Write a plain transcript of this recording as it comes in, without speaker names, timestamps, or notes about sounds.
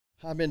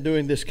I've been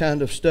doing this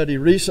kind of study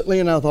recently,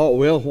 and I thought,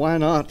 well, why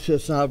not,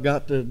 since I've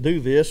got to do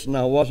this, and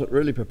I wasn't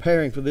really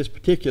preparing for this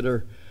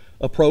particular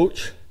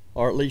approach,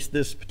 or at least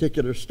this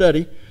particular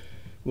study.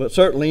 But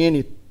certainly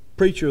any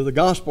preacher of the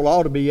gospel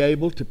ought to be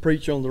able to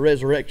preach on the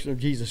resurrection of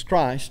Jesus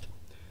Christ.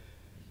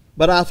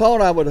 But I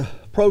thought I would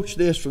approach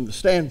this from the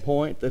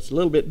standpoint that's a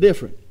little bit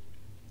different.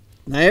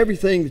 Now,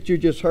 everything that you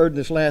just heard in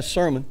this last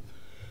sermon,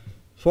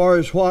 as far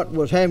as what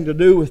was having to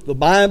do with the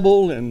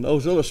Bible and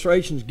those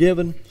illustrations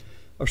given,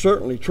 are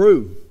certainly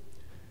true.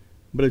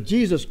 But if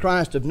Jesus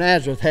Christ of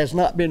Nazareth has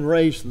not been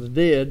raised from the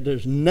dead,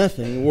 there's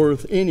nothing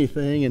worth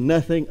anything and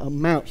nothing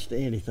amounts to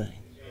anything.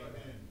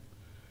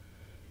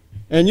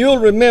 And you'll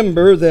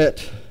remember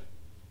that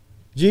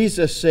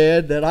Jesus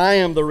said that I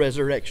am the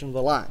resurrection of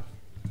the life.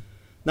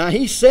 Now,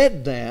 he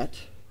said that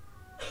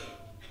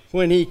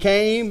when he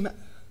came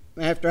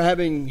after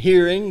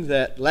hearing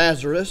that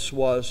Lazarus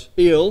was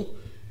ill.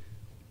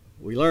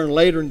 We learn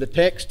later in the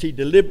text he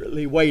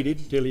deliberately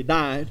waited till he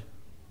died,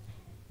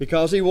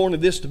 because he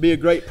wanted this to be a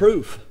great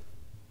proof.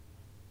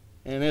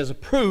 And as a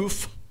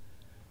proof,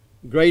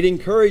 great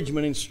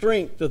encouragement and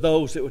strength to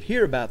those that would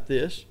hear about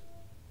this.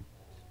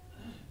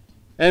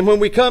 And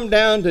when we come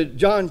down to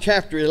John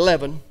chapter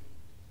 11,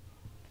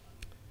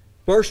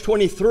 verse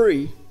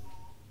 23,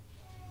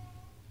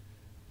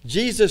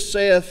 Jesus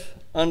saith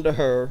unto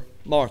her,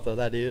 Martha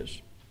that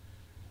is,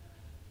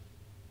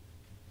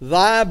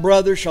 thy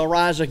brother shall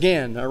rise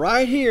again. Now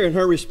right here in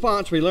her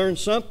response we learn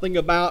something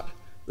about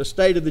the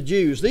state of the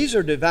Jews. These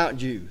are devout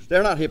Jews.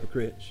 They're not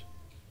hypocrites.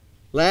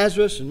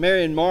 Lazarus and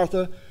Mary and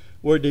Martha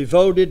were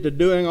devoted to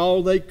doing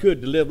all they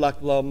could to live like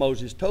the law of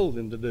Moses told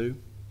them to do.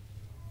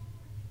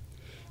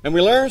 And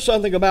we learn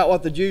something about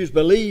what the Jews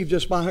believed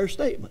just by her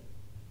statement.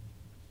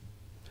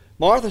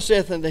 Martha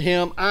saith unto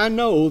him, I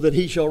know that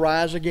he shall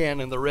rise again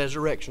in the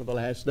resurrection of the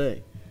last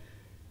day.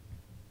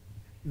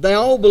 They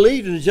all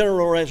believed in the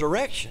general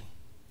resurrection.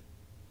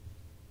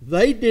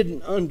 They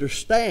didn't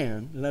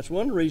understand, and that's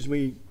one reason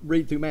we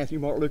read through Matthew,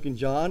 Mark, Luke, and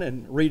John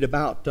and read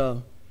about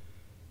the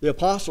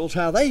apostles,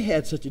 how they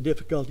had such a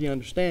difficulty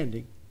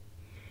understanding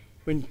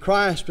when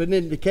Christ would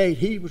indicate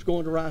he was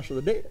going to rise from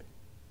the dead.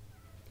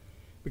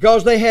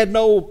 Because they had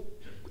no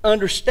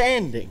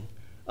understanding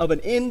of an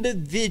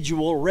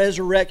individual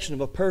resurrection of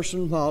a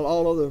person while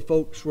all other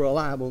folks were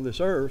alive on this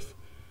earth,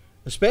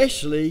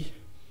 especially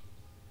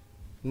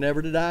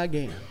never to die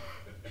again.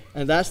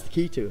 And that's the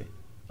key to it.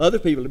 Other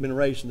people have been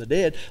raised from the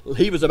dead.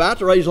 He was about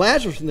to raise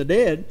Lazarus from the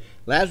dead.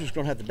 Lazarus was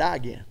going to have to die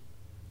again.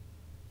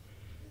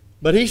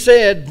 But he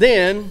said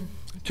then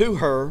to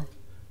her,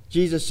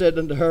 Jesus said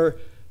unto her,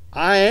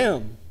 I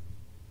am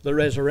the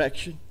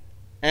resurrection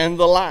and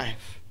the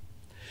life.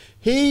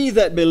 He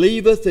that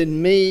believeth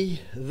in me,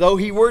 though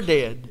he were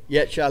dead,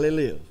 yet shall he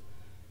live.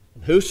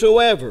 And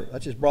whosoever,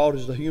 that's as broad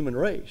as the human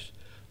race,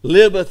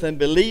 liveth and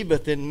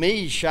believeth in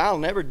me shall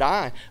never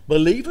die.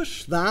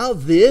 Believest thou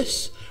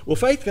this? Well,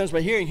 faith comes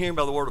by hearing, hearing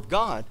by the word of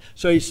God.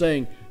 So he's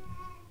saying,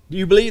 do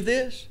you believe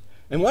this?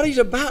 And what he's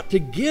about to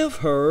give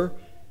her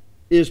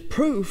is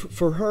proof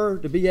for her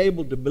to be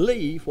able to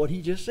believe what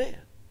he just said.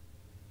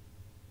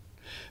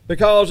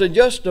 Because in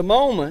just a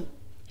moment,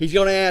 he's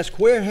going to ask,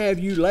 where have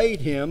you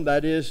laid him,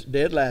 that is,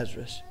 dead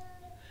Lazarus?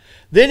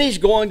 Then he's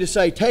going to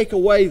say, take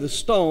away the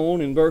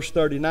stone in verse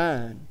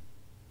 39.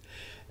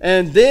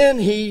 And then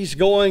he's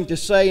going to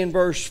say in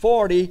verse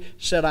 40,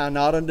 said I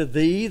not unto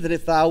thee that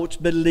if thou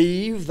wouldst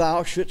believe,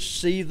 thou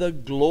shouldst see the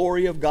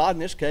glory of God? In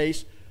this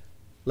case,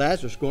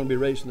 Lazarus is going to be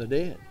raised from the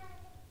dead.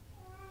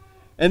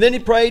 And then he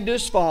prayed to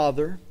his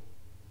Father.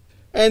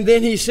 And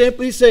then he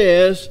simply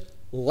says,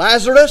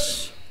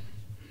 Lazarus,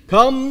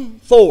 come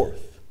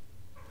forth.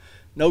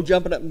 No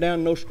jumping up and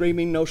down, no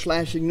screaming, no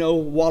slashing, no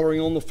wallowing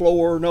on the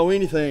floor, no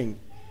anything.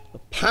 The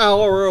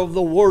power of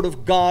the Word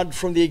of God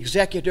from the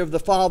executor of the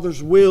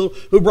Father's will,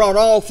 who brought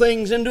all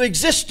things into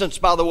existence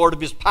by the word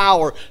of His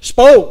power,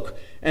 spoke.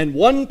 And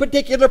one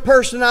particular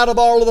person out of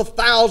all of the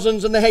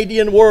thousands in the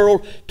Hadean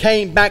world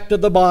came back to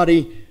the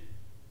body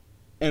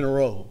and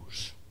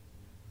arose.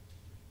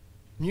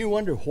 And you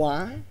wonder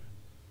why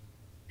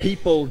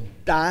people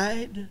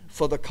died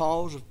for the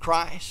cause of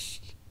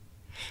Christ?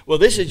 Well,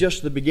 this is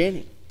just the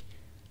beginning.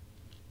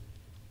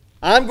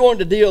 I'm going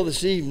to deal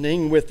this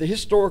evening with the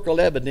historical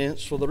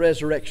evidence for the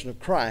resurrection of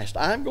Christ.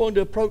 I'm going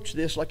to approach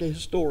this like a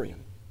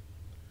historian.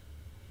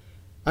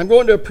 I'm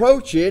going to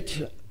approach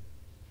it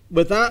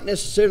without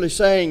necessarily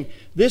saying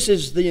this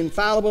is the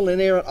infallible,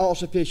 inerrant,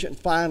 all-sufficient,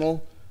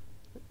 final,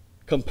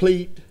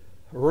 complete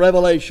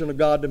revelation of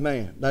God to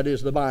man. That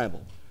is the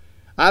Bible.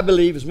 I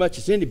believe as much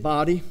as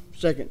anybody,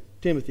 2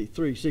 Timothy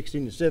 3:16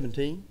 and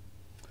 17,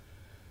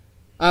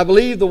 I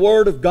believe the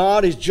Word of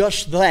God is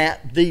just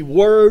that, the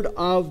Word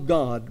of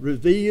God,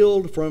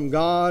 revealed from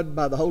God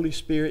by the Holy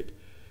Spirit,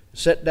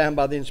 set down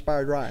by the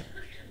inspired writer.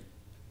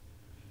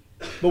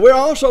 But we're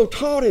also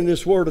taught in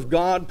this Word of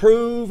God,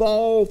 prove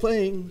all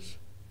things,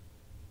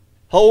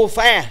 hold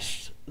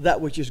fast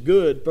that which is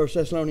good, 1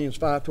 Thessalonians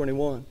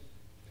 5:21.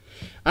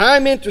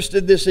 I'm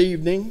interested this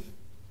evening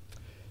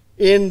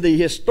in the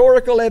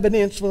historical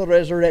evidence for the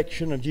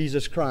resurrection of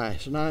Jesus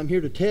Christ. And I'm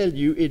here to tell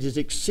you it is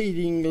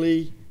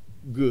exceedingly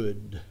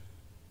good.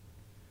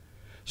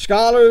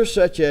 Scholars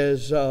such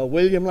as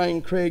William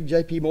Lane Craig,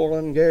 J.P.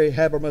 Moreland, Gary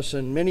Habermas,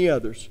 and many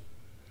others,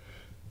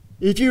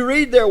 if you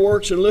read their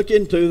works and look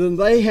into them,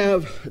 they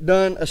have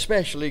done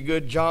especially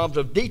good jobs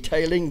of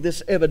detailing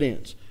this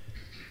evidence.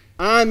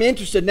 I'm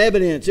interested in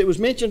evidence. It was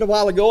mentioned a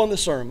while ago in the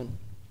sermon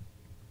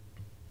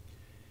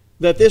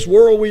that this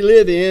world we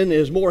live in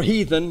is more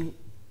heathen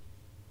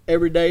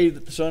every day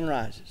that the sun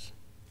rises.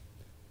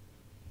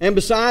 And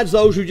besides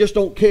those who just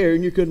don't care,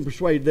 and you couldn't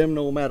persuade them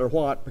no matter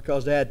what,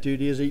 because the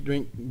attitude is eat,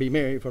 drink, be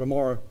merry, for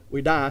tomorrow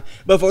we die.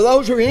 But for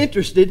those who are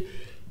interested,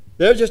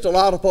 there's just a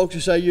lot of folks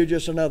who say you're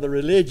just another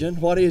religion.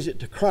 What is it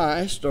to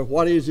Christ, or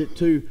what is it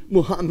to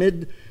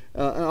Muhammad,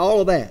 and all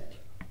of that?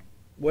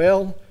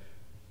 Well,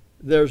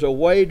 there's a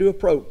way to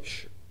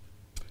approach.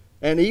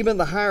 And even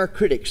the higher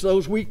critics,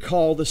 those we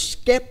call the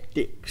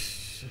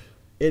skeptics,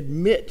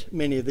 admit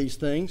many of these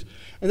things.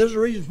 And there's a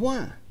reason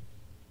why.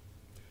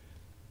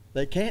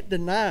 They can't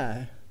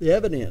deny the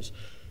evidence.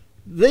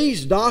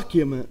 These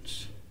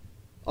documents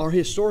are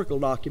historical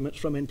documents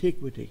from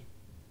antiquity.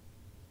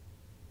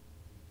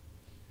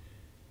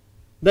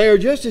 They are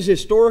just as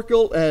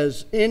historical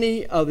as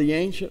any of the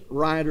ancient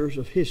writers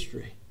of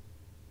history.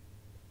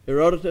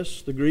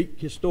 Herodotus, the Greek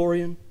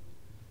historian,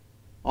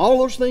 all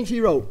those things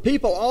he wrote,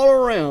 people all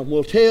around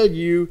will tell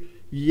you,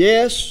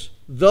 yes,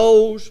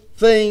 those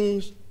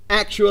things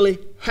actually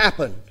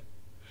happened.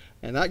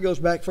 And that goes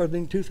back further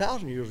than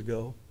 2,000 years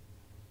ago.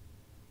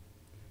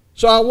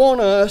 So I want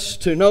us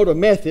to note a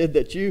method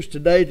that's used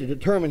today to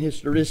determine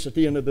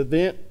historicity of an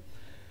event.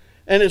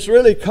 And it's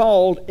really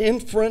called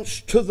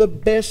inference to the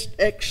best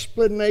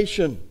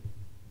explanation.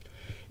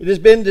 It has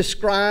been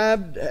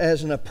described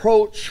as an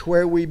approach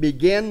where we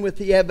begin with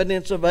the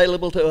evidence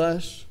available to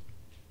us.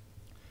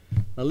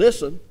 Now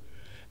listen.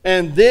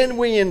 And then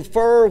we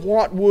infer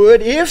what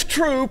would, if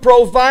true,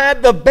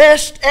 provide the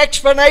best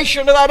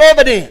explanation of that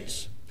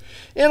evidence.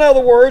 In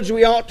other words,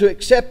 we ought to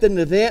accept an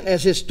event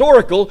as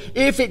historical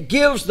if it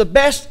gives the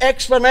best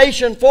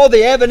explanation for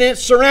the evidence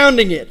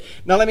surrounding it.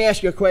 Now let me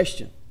ask you a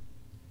question.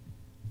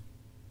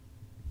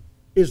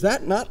 Is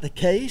that not the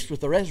case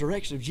with the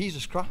resurrection of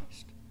Jesus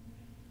Christ?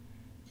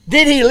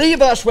 Did He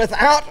leave us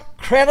without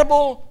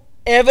credible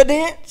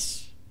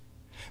evidence?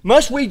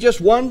 Must we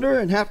just wonder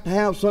and have to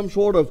have some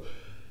sort of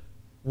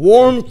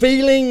warm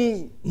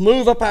feeling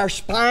move up our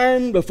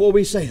spine before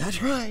we say,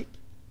 that's right,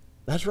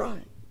 that's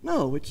right?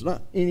 No, it's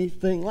not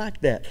anything like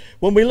that.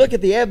 When we look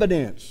at the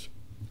evidence,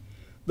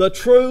 the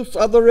truth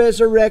of the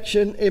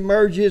resurrection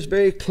emerges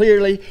very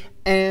clearly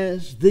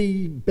as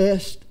the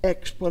best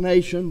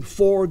explanation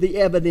for the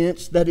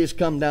evidence that has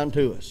come down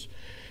to us.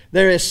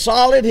 There is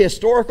solid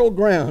historical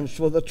grounds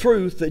for the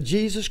truth that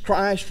Jesus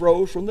Christ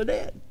rose from the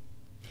dead.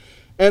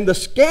 And the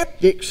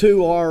skeptics,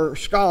 who are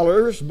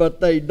scholars,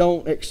 but they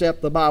don't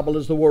accept the Bible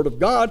as the Word of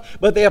God,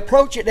 but they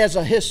approach it as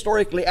a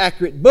historically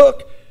accurate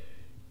book,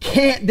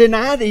 can't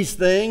deny these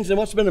things. And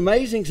what's been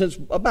amazing since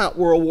about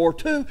World War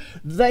II,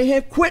 they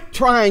have quit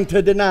trying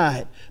to deny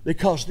it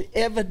because the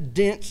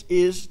evidence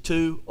is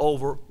too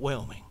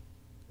overwhelming.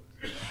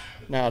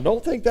 Now,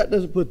 don't think that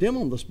doesn't put them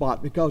on the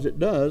spot, because it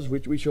does,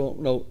 which we shall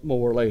note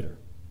more later.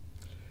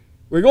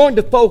 We're going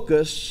to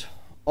focus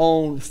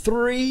on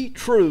three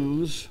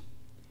truths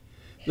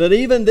that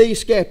even these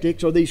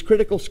skeptics or these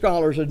critical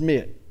scholars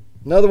admit.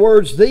 In other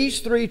words, these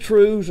three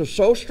truths are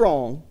so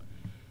strong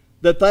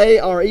that they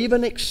are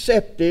even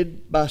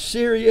accepted by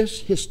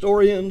serious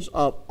historians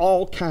of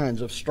all kinds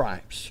of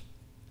stripes.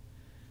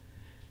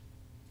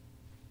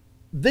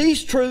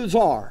 These truths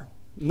are,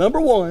 number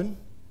one,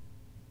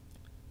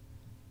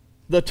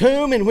 the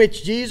tomb in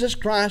which Jesus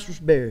Christ was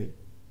buried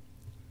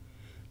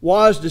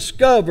was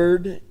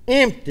discovered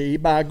empty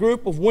by a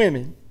group of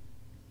women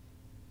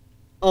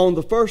on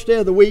the first day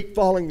of the week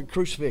following the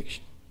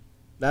crucifixion.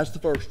 That's the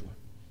first one.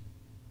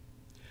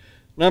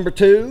 Number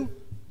two,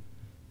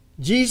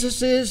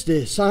 Jesus'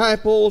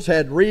 disciples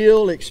had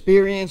real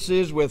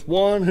experiences with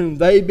one whom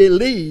they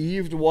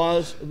believed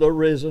was the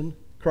risen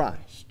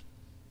Christ.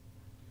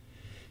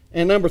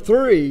 And number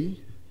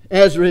three,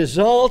 as a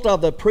result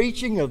of the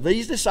preaching of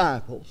these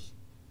disciples,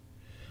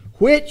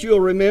 which you'll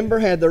remember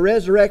had the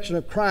resurrection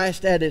of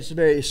Christ at its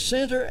very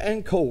center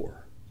and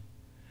core,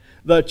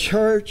 the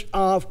church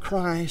of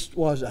Christ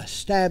was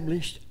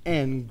established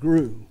and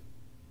grew.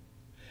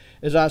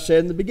 As I said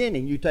in the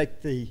beginning, you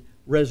take the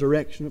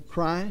resurrection of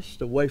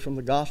Christ away from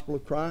the gospel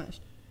of Christ,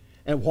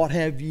 and what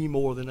have ye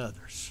more than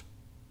others?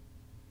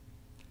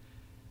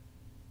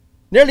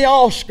 Nearly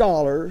all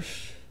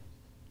scholars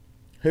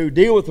who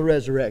deal with the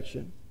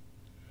resurrection,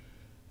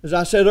 as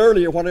I said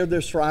earlier, whatever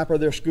their stripe or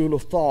their school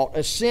of thought,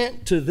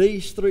 assent to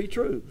these three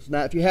truths.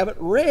 Now, if you haven't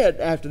read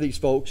after these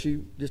folks,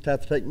 you just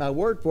have to take my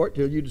word for it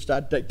till you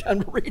decide to take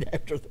time to read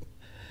after them.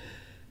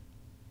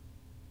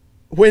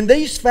 When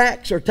these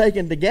facts are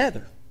taken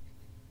together,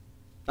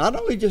 not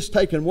only just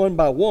taken one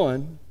by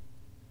one,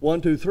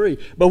 1, 2, 3,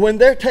 but when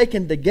they're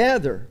taken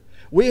together,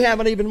 we have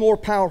an even more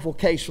powerful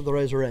case for the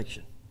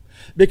resurrection.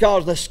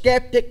 because the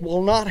skeptic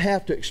will not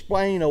have to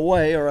explain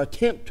away or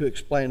attempt to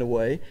explain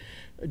away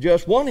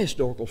just one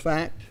historical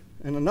fact.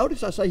 And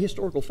notice I say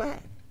historical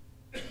fact,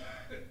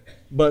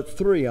 but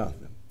three of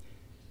them.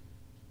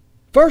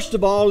 First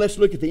of all, let's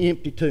look at the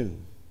empty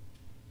tomb.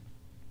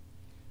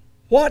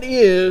 What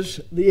is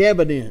the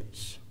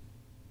evidence?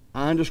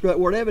 I underscore that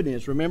word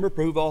evidence. Remember,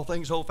 prove all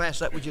things, hold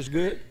fast that which is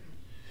good.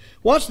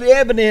 What's the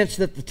evidence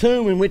that the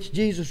tomb in which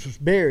Jesus was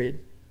buried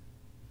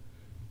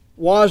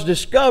was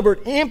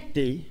discovered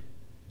empty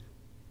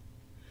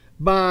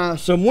by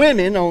some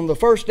women on the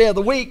first day of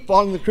the week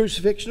following the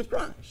crucifixion of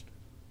Christ?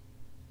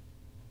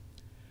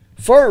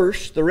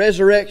 First, the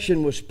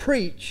resurrection was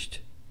preached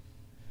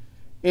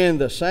in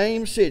the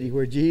same city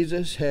where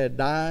Jesus had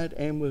died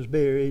and was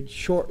buried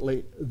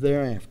shortly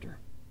thereafter.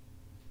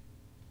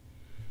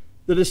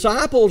 The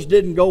disciples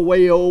didn't go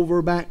way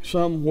over back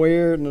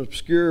somewhere in an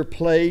obscure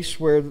place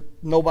where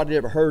nobody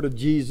ever heard of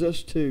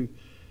Jesus to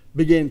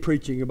begin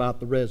preaching about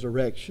the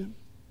resurrection.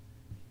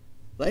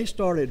 They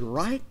started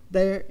right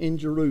there in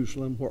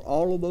Jerusalem where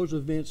all of those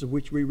events of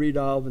which we read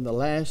of in the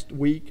last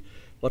week,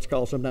 what's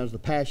called sometimes the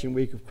Passion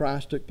Week of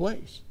Christ, took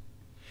place.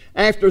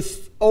 After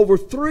over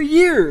 3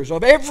 years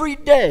of every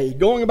day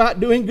going about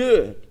doing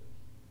good,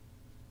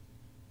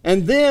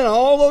 and then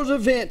all those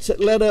events that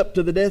led up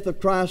to the death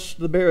of Christ,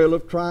 the burial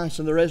of Christ,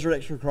 and the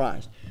resurrection of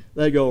Christ,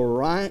 they go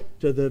right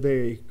to the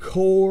very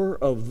core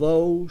of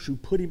those who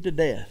put him to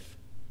death.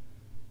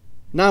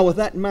 Now, with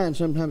that in mind,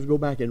 sometimes go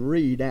back and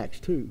read Acts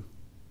 2,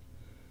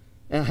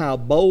 and how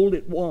bold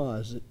it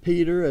was that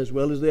Peter, as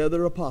well as the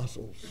other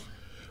apostles,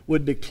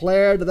 would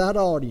declare to that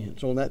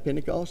audience on that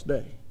Pentecost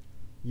day,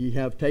 "Ye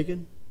have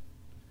taken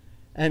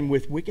and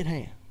with wicked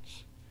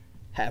hands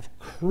have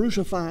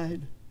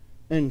crucified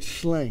and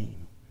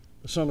slain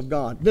the Son of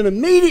God." Then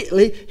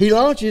immediately he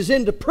launches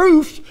into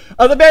proofs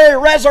of the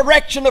very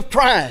resurrection of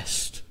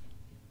Christ.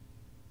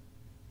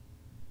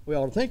 We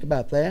ought to think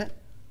about that.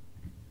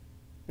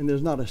 And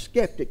there's not a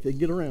skeptic that can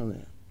get around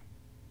that.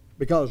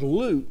 Because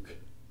Luke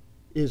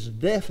is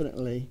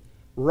definitely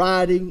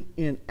writing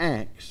in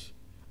Acts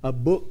a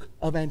book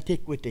of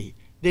antiquity.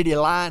 Did he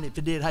lie? And if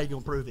he did, how are you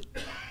going to prove it?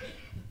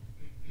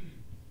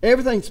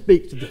 Everything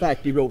speaks to the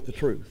fact he wrote the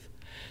truth.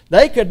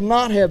 They could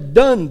not have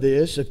done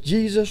this if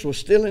Jesus was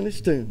still in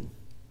his tomb.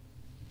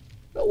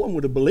 No one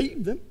would have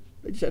believed them.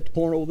 They just have to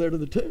point over there to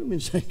the tomb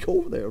and say, "Go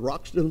over there. A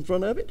rock's still in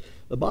front of it.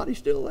 The body's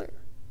still there."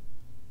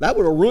 That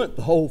would have ruined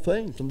the whole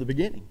thing from the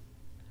beginning.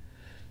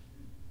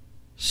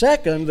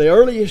 Second, the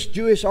earliest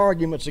Jewish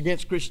arguments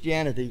against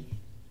Christianity,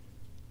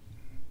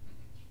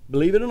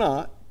 believe it or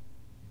not,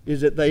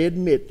 is that they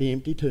admit the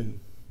empty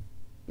tomb.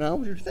 Now, I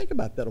want you to think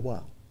about that a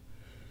while.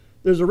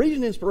 There's a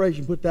reason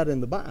inspiration put that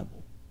in the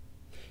Bible.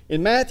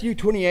 In Matthew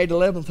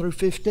 28:11 through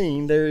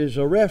 15, there is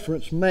a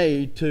reference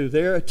made to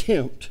their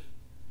attempt,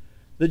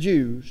 the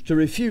Jews, to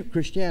refute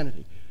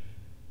Christianity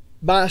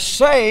by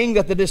saying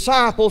that the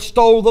disciples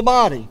stole the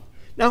body.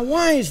 Now,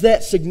 why is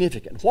that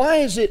significant? Why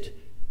is it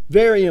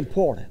very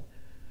important?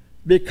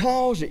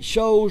 Because it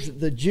shows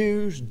that the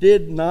Jews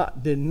did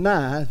not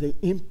deny the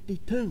empty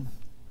tomb.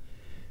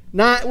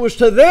 Now, it was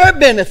to their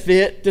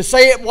benefit to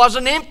say it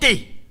wasn't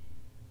empty.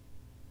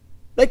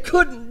 They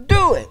couldn't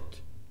do it.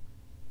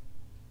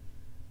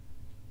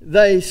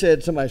 They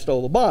said somebody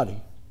stole the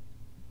body.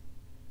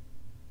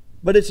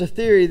 But it's a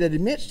theory that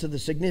admits to the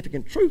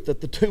significant truth that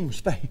the tomb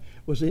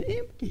was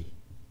empty.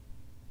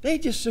 They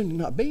just soon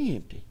not be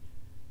empty.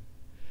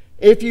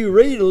 If you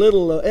read a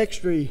little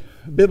extra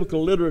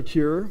biblical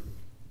literature,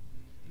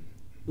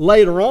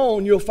 later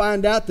on you'll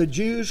find out the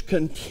Jews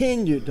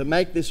continued to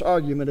make this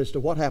argument as to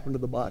what happened to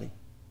the body.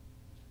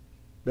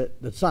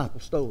 That the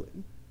disciples stole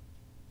it.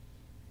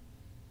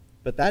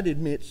 But that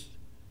admits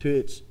to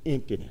its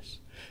emptiness.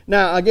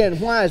 Now, again,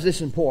 why is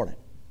this important?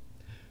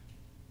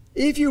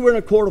 If you were in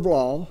a court of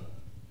law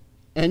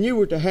and you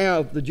were to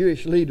have the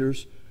Jewish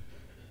leaders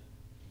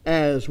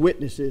as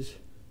witnesses,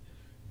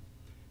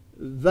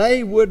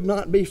 they would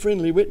not be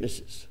friendly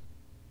witnesses.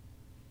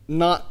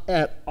 Not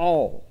at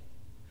all.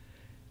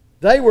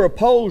 They were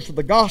opposed to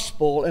the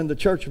gospel and the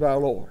church of our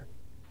Lord.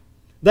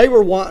 They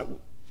were what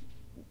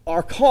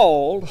are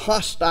called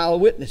hostile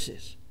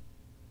witnesses.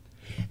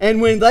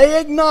 And when they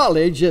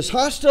acknowledged as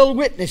hostile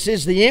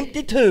witnesses the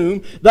empty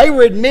tomb, they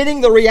were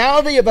admitting the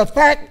reality of a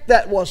fact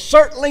that was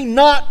certainly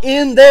not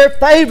in their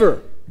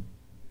favor.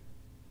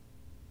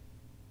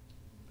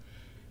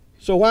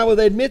 So why would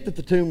they admit that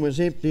the tomb was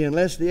empty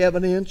unless the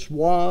evidence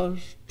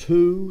was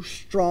too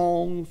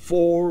strong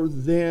for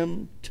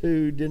them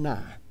to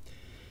deny?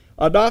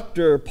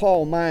 Dr.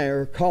 Paul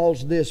Meyer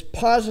calls this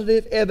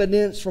positive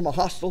evidence from a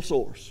hostile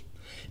source.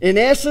 In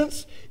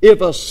essence,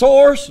 if a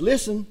source,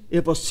 listen,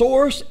 if a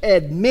source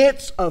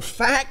admits a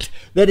fact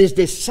that is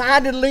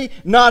decidedly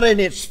not in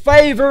its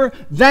favor,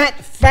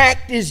 that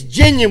fact is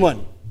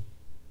genuine.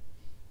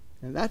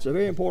 And that's a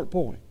very important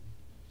point.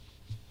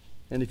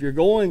 And if you're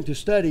going to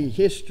study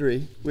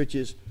history, which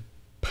is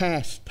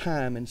past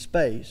time and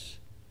space,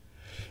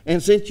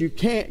 and since you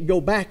can't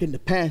go back into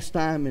past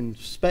time and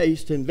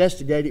space to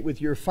investigate it with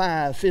your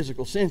 5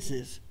 physical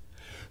senses,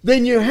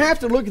 then you have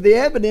to look at the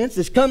evidence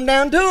that's come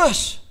down to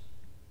us.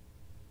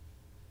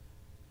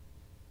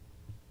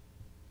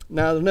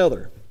 Now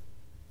another.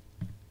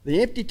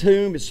 The empty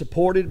tomb is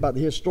supported by the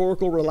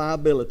historical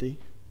reliability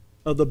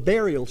of the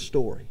burial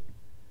story.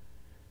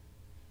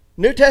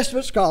 New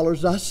Testament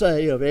scholars, I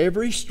say, of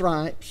every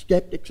stripe,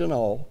 skeptics and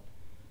all,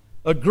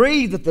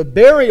 agree that the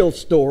burial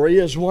story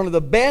is one of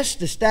the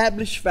best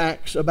established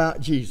facts about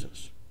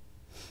Jesus.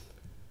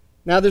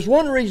 Now there's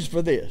one reason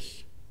for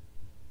this.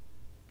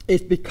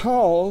 It's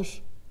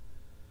because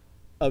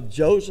of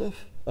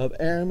Joseph of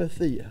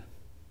Arimathea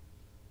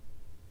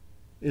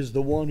is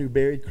the one who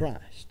buried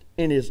Christ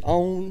in his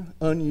own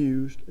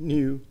unused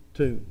new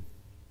tomb.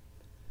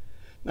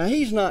 Now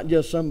he's not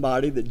just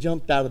somebody that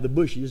jumped out of the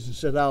bushes and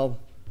said, I'll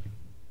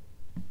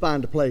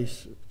find a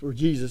place for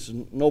Jesus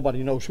and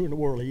nobody knows who in the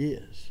world he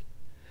is.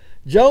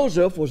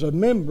 Joseph was a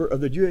member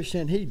of the Jewish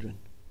Sanhedrin.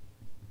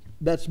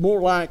 That's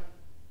more like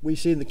we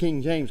see in the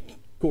King James,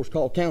 of course,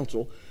 called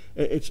council.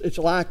 It's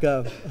like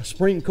a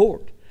Supreme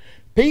Court.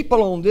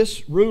 People in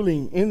this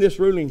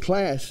ruling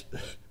class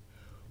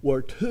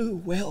were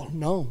too well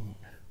known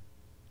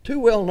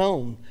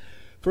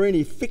for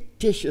any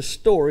fictitious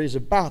stories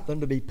about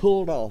them to be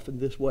pulled off in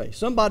this way.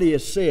 Somebody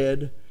has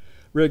said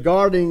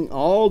regarding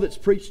all that's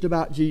preached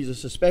about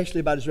Jesus, especially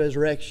about his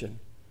resurrection,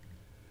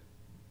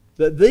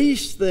 that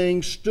these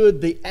things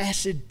stood the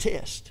acid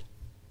test.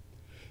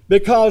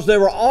 Because there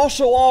were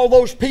also all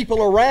those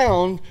people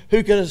around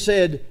who could have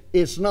said,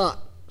 it's not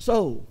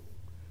so.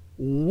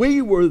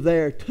 We were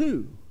there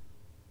too.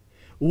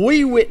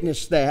 We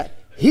witnessed that.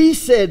 He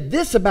said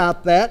this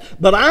about that,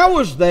 but I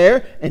was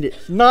there and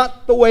it's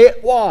not the way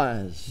it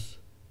was.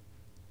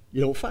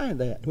 You don't find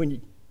that when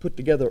you put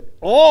together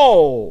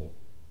all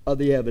of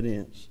the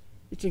evidence.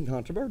 It's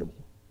incontrovertible.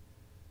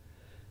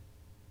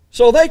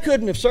 So they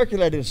couldn't have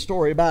circulated a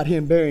story about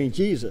him burying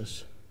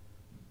Jesus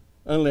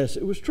unless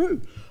it was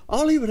true.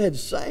 All he would have to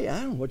say,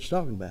 I don't know what you're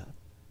talking about.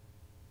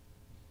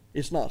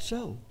 It's not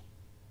so.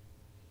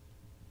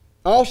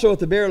 Also, if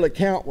the burial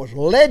account was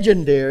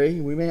legendary,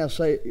 we may have to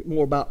say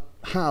more about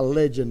how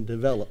legend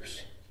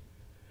develops.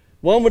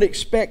 One would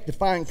expect to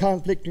find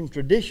conflicting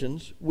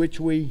traditions, which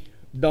we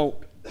don't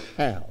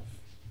have.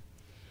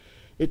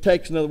 It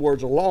takes, in other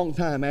words, a long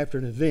time after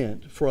an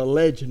event for a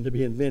legend to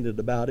be invented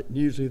about it.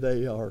 Usually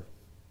they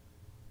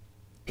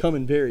come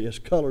in various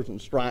colors and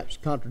stripes,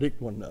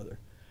 contradict one another.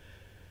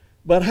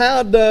 But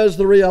how does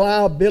the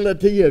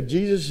reliability of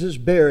Jesus'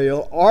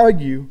 burial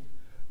argue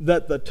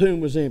that the tomb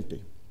was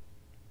empty?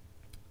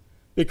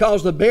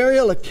 Because the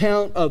burial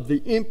account of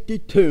the empty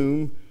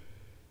tomb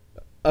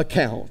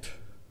account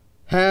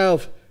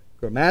have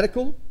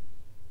grammatical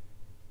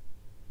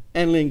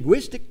and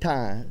linguistic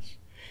ties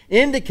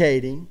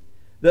indicating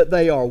that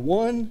they are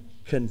one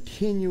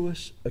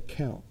continuous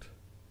account.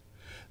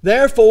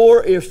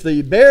 Therefore, if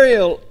the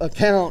burial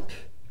account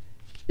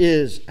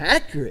is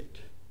accurate,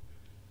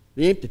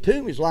 the empty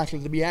tomb is likely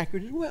to be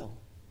accurate as well.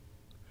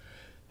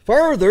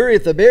 Further,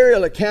 if the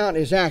burial account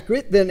is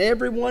accurate, then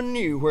everyone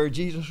knew where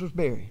Jesus was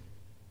buried.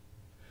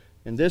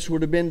 And this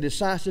would have been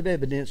decisive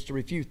evidence to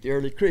refute the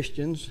early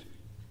Christians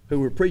who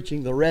were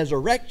preaching the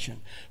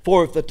resurrection.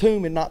 For if the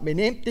tomb had not been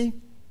empty,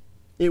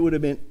 it would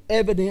have been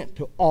evident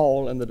to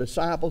all, and the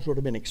disciples would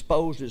have been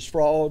exposed as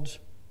frauds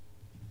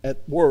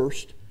at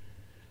worst,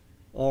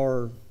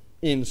 or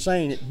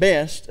insane at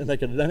best, and they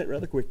could have done it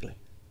rather quickly.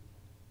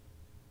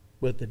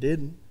 But they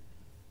didn't.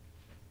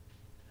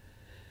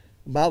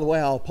 And by the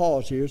way, I'll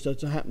pause here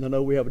since I happen to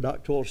know we have a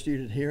doctoral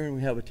student here and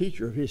we have a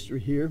teacher of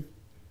history here.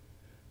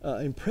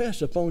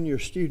 Impress upon your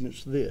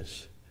students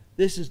this.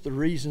 This is the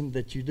reason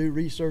that you do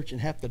research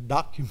and have to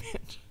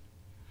document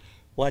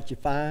what you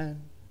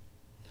find.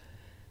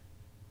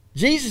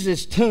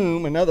 Jesus'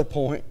 tomb, another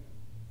point,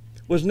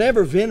 was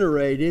never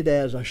venerated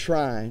as a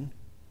shrine.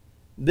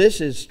 This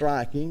is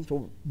striking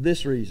for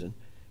this reason.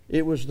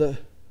 It was the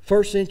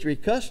first century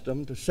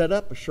custom to set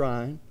up a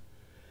shrine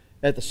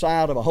at the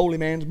side of a holy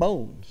man's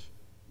bones.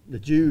 The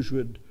Jews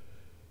would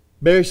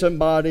bury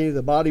somebody,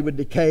 the body would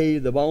decay,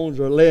 the bones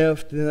were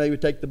left, then they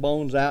would take the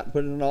bones out and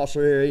put it in an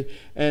ossuary,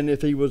 and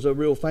if he was a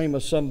real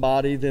famous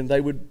somebody, then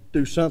they would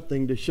do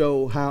something to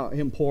show how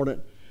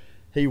important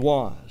he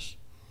was.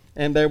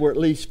 And there were at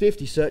least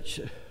 50 such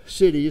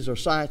cities, or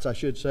sites I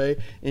should say,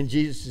 in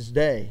Jesus'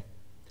 day.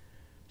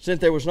 Since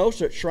there was no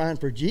such shrine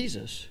for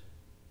Jesus,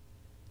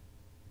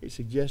 it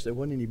suggests there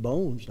wasn't any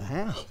bones to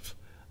have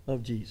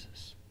of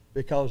Jesus,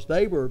 because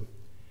they were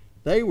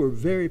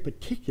very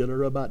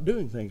particular about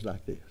doing things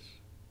like this.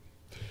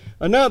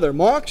 Another,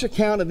 Mark's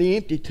account of the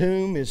empty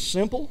tomb is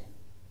simple.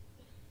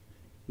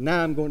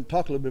 Now I'm going to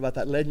talk a little bit about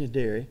that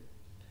legendary,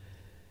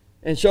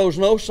 and shows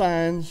no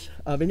signs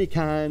of any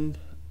kind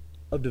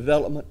of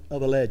development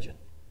of a legend.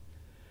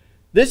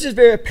 This is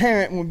very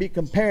apparent when we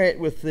compare it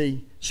with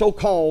the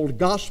so-called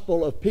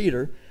Gospel of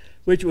Peter,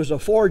 which was a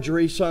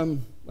forgery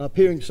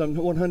appearing some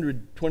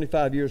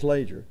 125 years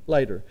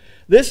later.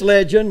 This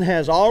legend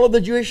has all of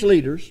the Jewish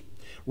leaders,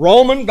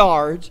 Roman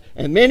guards,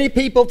 and many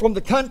people from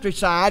the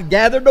countryside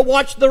gathered to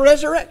watch the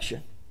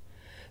resurrection.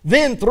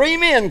 Then 3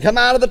 men come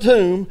out of the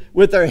tomb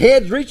with their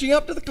heads reaching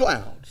up to the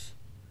clouds.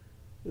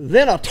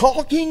 Then a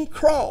talking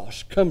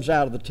cross comes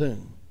out of the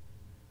tomb.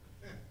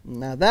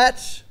 Now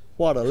that's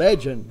what a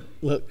legend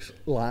looks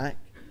like.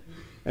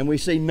 And we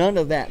see none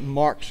of that in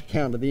Mark's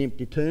account of the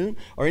empty tomb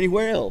or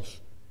anywhere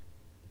else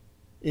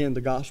in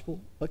the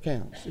gospel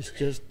accounts. It's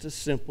just a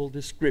simple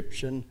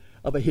description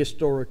of a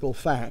historical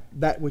fact,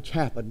 that which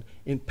happened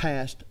in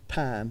past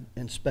time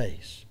and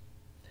space.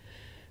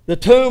 The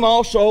tomb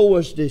also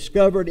was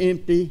discovered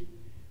empty.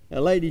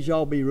 Now, ladies,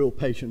 y'all be real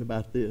patient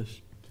about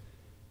this.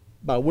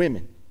 By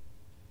women.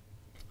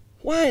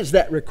 Why is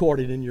that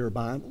recorded in your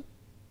Bible?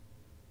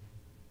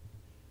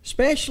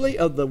 Especially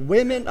of the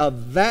women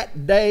of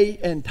that day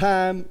and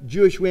time,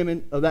 Jewish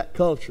women of that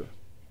culture.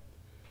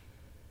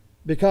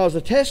 Because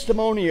the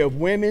testimony of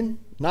women,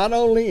 not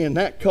only in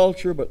that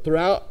culture, but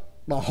throughout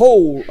the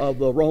whole of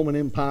the Roman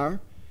Empire,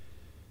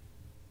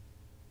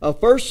 of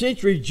first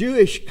century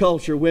Jewish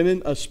culture,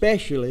 women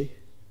especially,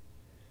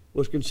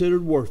 was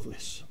considered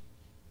worthless.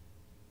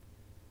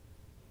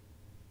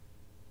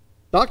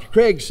 Dr.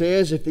 Craig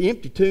says if the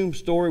empty tomb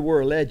story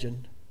were a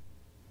legend,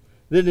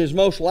 then it is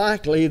most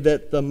likely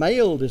that the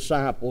male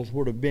disciples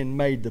would have been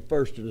made the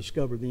first to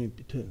discover the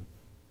empty tomb.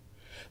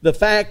 The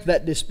fact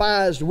that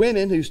despised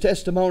women whose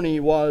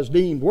testimony was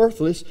deemed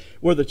worthless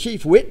were the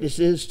chief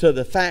witnesses to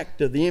the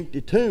fact of the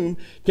empty tomb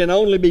can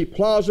only be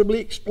plausibly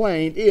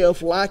explained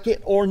if, like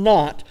it or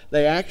not,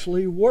 they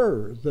actually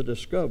were the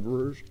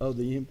discoverers of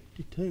the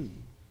empty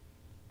tomb.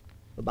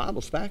 The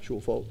Bible's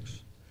factual,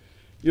 folks.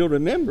 You'll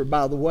remember,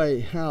 by the way,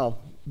 how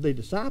the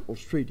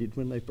disciples treated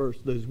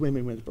those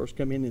women when they first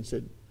come in and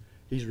said,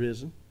 He's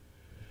risen.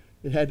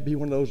 It had to be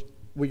one of those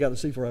we got to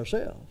see for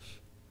ourselves.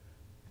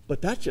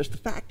 But that's just the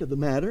fact of the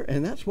matter,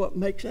 and that's what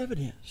makes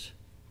evidence.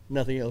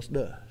 Nothing else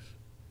does.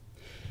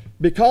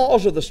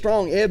 Because of the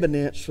strong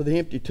evidence for the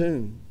empty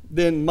tomb,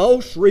 then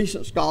most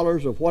recent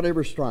scholars of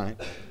whatever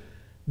stripe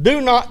do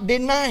not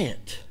deny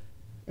it.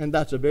 And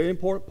that's a very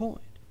important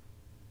point.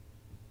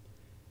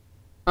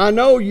 I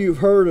know you've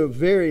heard of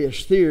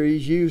various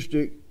theories used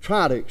to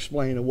try to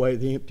explain away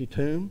the empty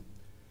tomb,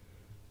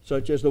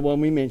 such as the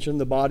one we mentioned,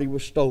 the body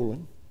was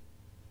stolen.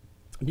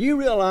 Do you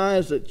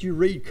realize that you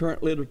read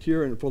current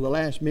literature, and for the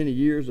last many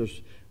years,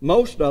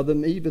 most of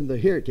them, even the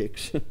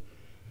heretics,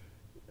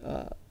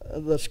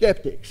 the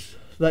skeptics,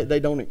 they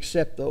don't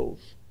accept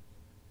those.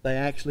 They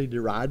actually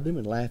deride them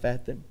and laugh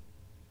at them.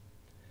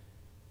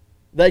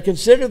 They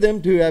consider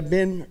them to have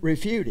been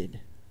refuted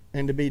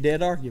and to be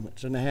dead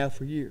arguments, and they have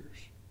for years.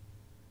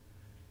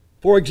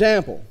 For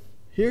example,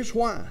 here's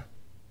why.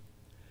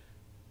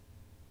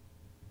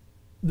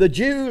 The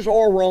Jews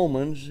or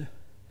Romans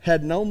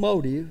had no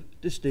motive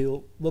to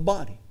steal the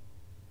body.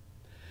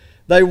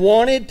 They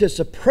wanted to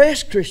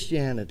suppress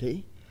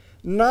Christianity,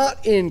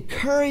 not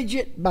encourage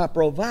it by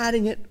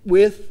providing it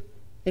with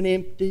an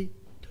empty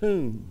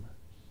tomb.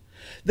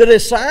 The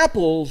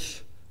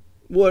disciples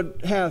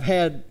would have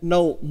had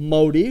no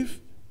motive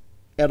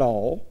at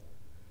all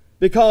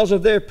because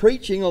of their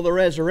preaching of the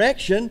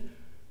resurrection.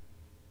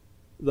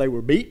 They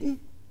were beaten,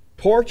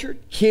 tortured,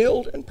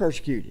 killed, and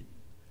persecuted.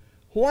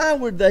 Why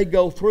would they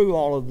go through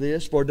all of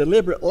this for a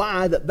deliberate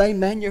lie that they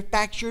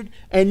manufactured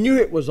and knew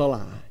it was a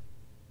lie,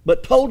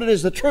 but told it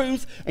as the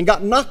truth and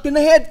got knocked in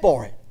the head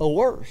for it, or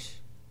worse?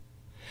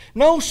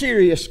 No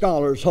serious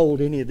scholars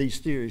hold any of these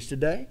theories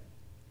today.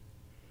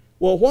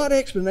 Well, what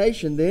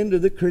explanation then do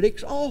the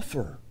critics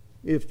offer,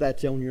 if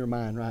that's on your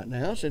mind right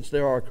now, since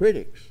there are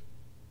critics?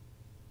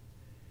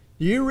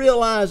 Do you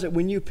realize that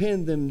when you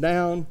pin them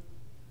down,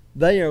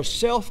 they are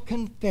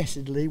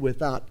self-confessedly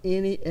without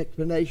any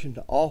explanation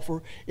to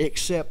offer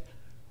except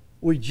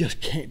we just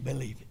can't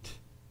believe it.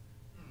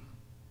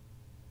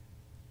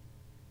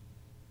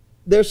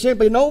 There's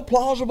simply no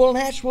plausible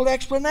natural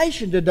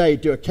explanation today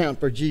to account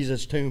for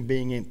Jesus' tomb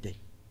being empty,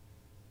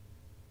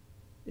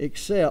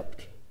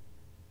 except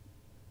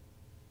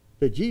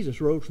that Jesus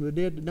rose from the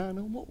dead to die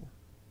no more.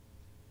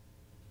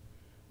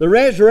 The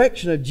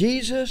resurrection of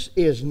Jesus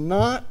is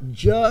not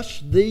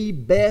just the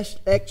best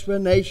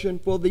explanation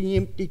for the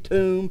empty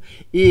tomb.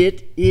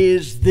 It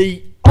is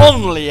the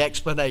only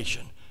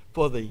explanation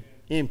for the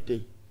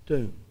empty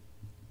tomb.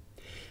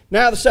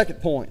 Now the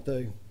second point,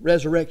 the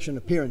resurrection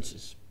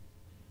appearances.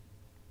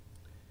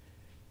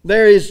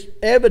 There is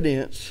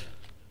evidence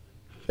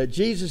that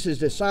Jesus'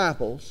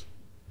 disciples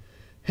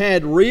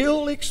had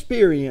real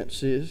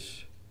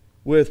experiences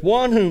with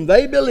one whom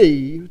they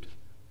believed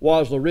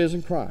was the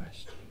risen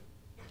Christ.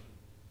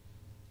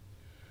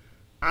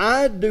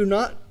 I do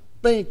not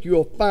think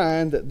you'll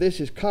find that this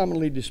is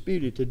commonly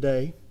disputed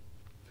today,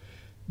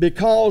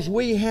 because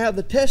we have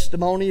the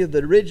testimony of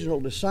the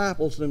original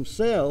disciples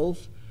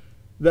themselves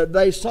that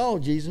they saw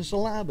Jesus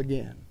alive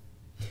again.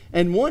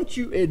 And once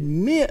you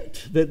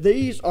admit that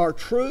these are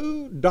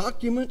true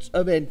documents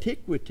of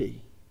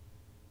antiquity,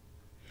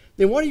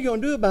 then what are you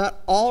going to do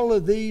about all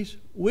of these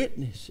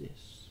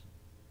witnesses?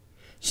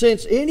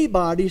 Since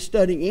anybody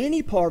studying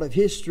any part of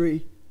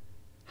history,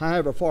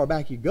 however far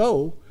back you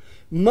go,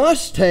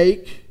 must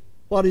take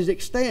what is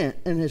extant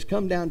and has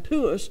come down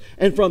to us,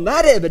 and from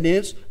that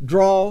evidence,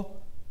 draw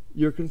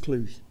your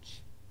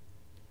conclusions.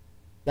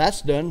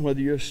 That's done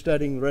whether you're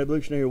studying the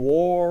Revolutionary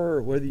War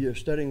or whether you're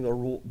studying the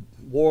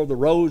War of the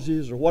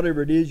Roses or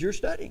whatever it is you're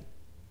studying.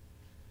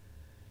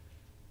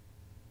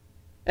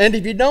 And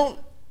if you don't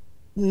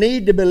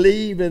need to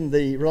believe in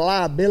the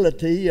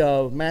reliability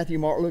of Matthew,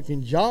 Mark, Luke,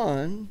 and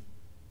John,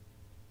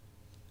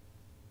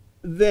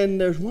 then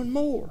there's one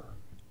more.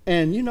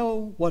 And you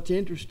know what's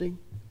interesting?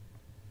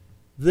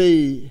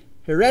 The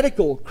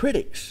heretical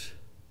critics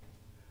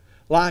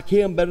like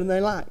him better than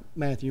they like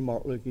Matthew,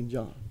 Mark, Luke, and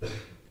John.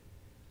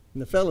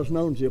 And the fellow's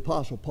known as the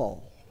Apostle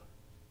Paul.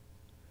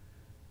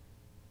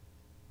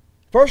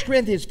 1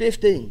 Corinthians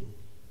 15,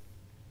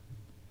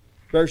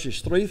 verses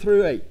 3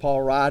 through 8,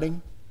 Paul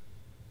writing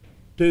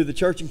to the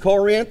church in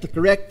Corinth to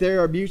correct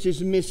their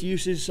abuses and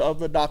misuses of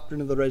the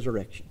doctrine of the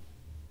resurrection.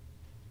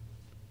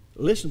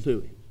 Listen to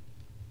him.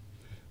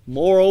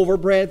 Moreover,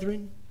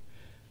 brethren,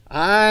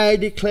 I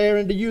declare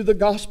unto you the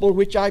gospel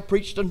which I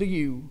preached unto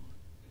you,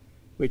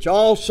 which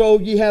also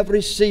ye have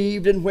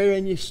received and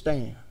wherein ye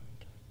stand,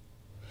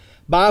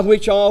 by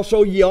which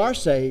also ye are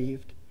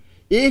saved,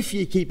 if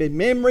ye keep in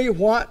memory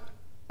what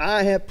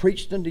I have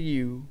preached unto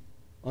you,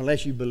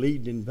 unless you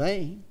believed in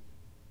vain.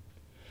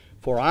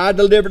 For I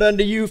delivered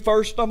unto you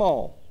first of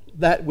all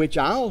that which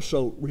I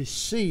also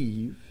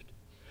received,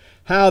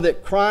 how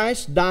that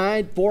Christ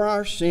died for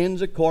our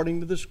sins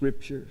according to the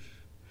Scriptures,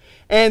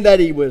 and that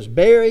He was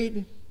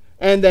buried,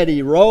 and that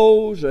He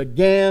rose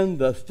again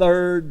the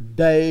third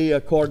day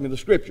according to the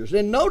Scriptures.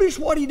 And notice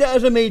what he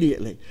does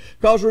immediately.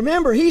 Because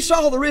remember, he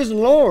saw the risen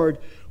Lord,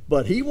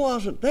 but he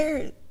wasn't there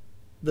at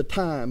the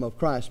time of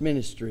Christ's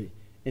ministry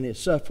and His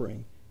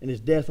suffering and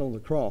His death on the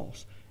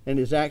cross and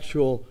His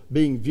actual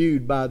being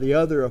viewed by the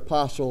other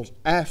apostles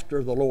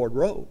after the Lord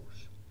rose.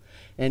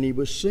 And He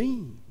was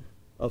seen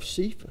of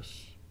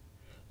Cephas,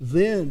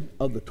 then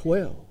of the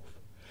 12.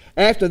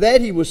 After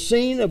that He was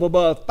seen of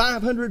above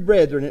 500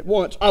 brethren at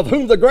once, of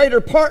whom the greater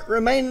part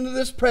remain unto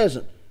this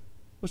present.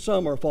 But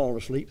some are fallen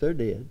asleep, they're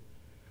dead.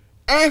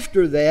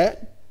 After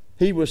that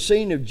He was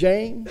seen of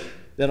James,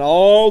 then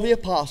all the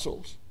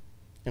apostles.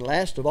 And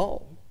last of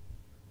all,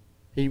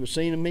 He was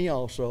seen of me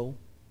also,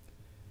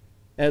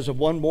 as of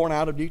one born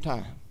out of due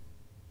time.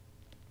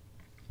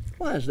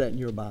 Why is that in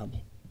your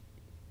Bible?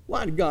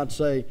 Why did God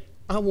say,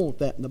 I want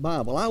that in the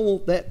Bible? I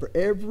want that for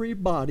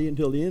everybody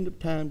until the end of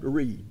time to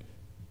read.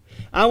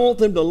 I want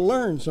them to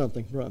learn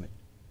something from it.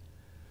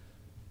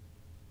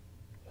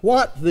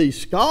 What the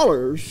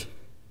scholars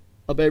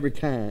of every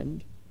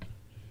kind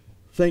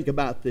think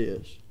about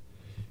this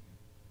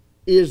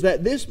is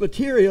that this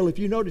material, if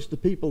you notice the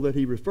people that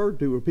he referred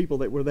to were people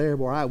that were there,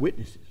 were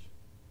eyewitnesses,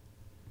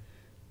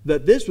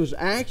 that this was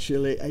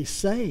actually a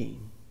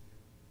saying.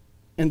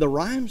 And the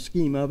rhyme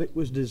scheme of it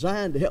was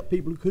designed to help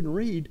people who couldn't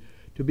read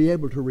to be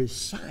able to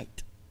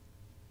recite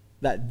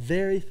that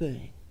very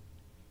thing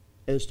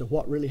as to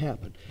what really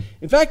happened.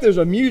 In fact, there's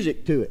a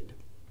music to it.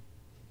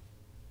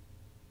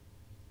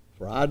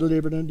 For I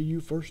delivered unto you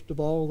first of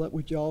all that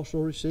which you also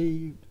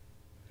received,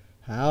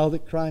 how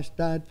that Christ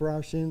died for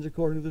our sins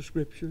according to the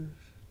Scriptures,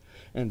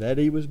 and that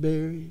He was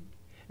buried,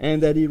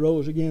 and that He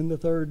rose again the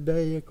third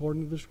day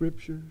according to the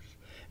Scriptures,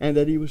 and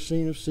that He was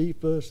seen of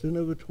Cephas, then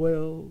of the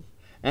 12.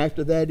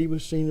 After that He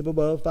was seen of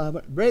above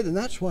 500. Brethren,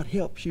 that's what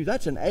helps you.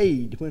 That's an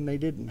aid when they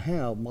didn't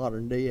have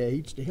modern day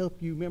aids to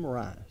help you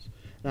memorize.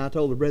 Now I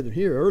told the brethren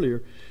here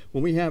earlier,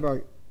 when we have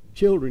our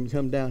children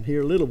come down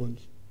here, little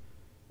ones,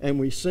 and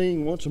we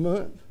sing once a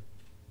month,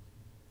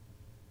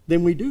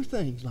 then we do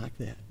things like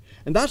that.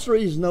 And that's the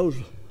reason those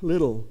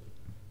little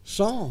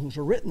songs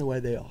are written the way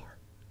they are.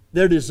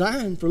 They're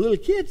designed for little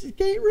kids that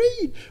can't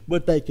read,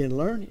 but they can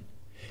learn it.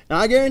 Now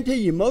I guarantee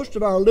you, most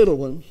of our little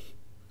ones,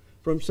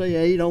 from say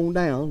 8 on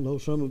down, though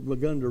some have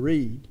begun to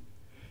read,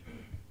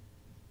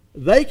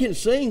 they can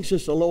sing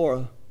Sister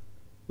Laura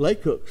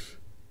Laycook's.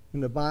 In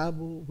the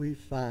Bible we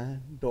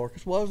find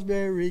Dorcas was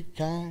very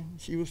kind.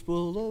 She was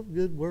full of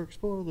good works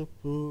for the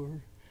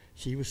poor.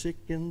 She was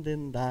sickened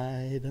and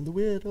died, and the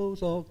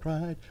widows all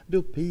cried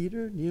till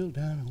Peter kneeled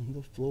down on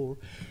the floor.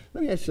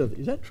 Let me ask you something.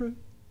 Is that true?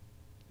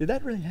 Did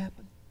that really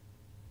happen?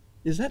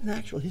 Is that an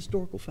actual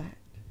historical fact?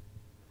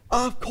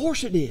 Of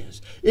course it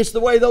is. It's the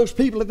way those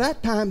people at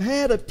that time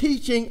had of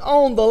teaching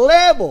on the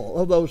level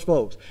of those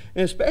folks,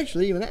 and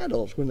especially even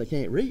adults when they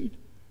can't read.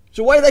 It's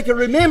the way they can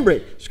remember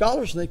it.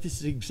 Scholars think this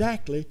is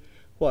exactly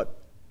what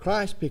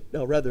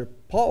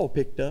Paul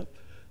picked up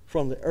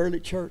from the early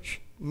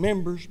church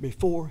members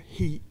before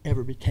he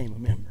ever became a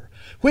member,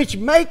 which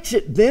makes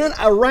it then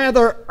a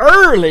rather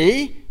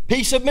early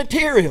piece of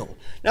material.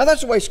 Now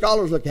that's the way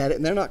scholars look at it,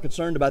 and they're not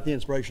concerned about the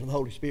inspiration of the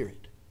Holy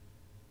Spirit.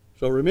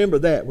 So remember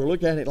that. We're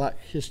looking at it like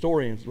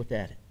historians look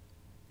at it.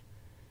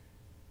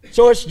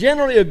 So it's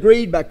generally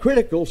agreed by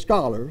critical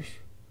scholars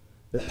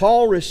that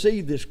Paul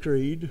received this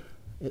creed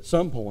at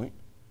some point.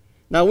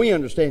 Now we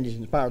understand he's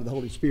inspired of the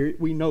Holy Spirit.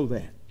 We know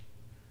that.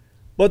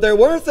 But there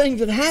were things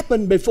that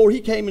happened before he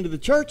came into the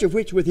church of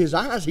which with his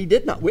eyes he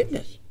did not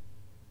witness.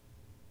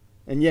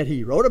 And yet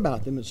he wrote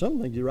about them, and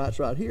some things he writes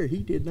right here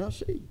he did not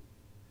see.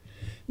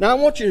 Now I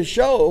want to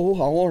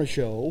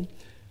show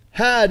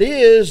how it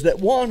is that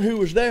one who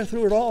was there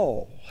through it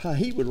all, how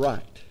he would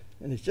write.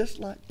 And it's just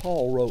like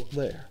Paul wrote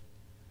there.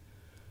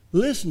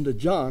 Listen to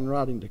John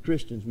writing to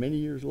Christians many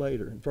years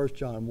later in 1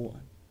 John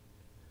 1.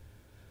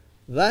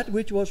 That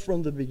which was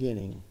from the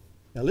beginning.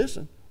 Now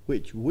listen,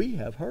 which we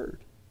have heard,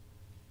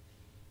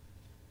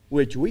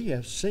 which we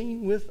have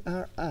seen with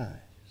our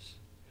eyes,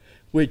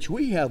 which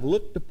we have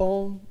looked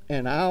upon,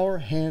 and our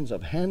hands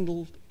have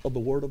handled of the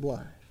word of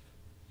life.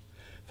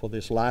 For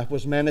this life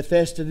was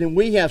manifested, and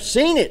we have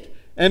seen it,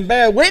 and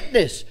bear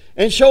witness,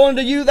 and show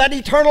unto you that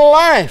eternal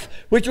life,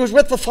 which was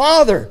with the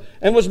Father,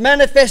 and was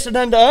manifested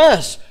unto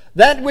us.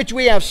 That which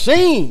we have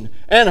seen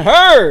and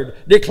heard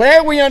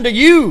declare we unto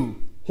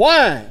you.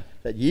 Why?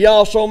 That ye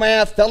also may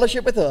have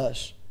fellowship with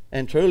us.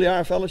 And truly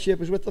our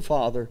fellowship is with the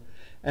Father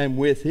and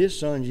with His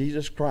Son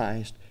Jesus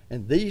Christ.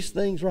 And these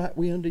things write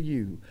we unto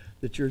you,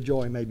 that your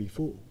joy may be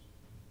full.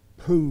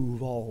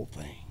 Prove all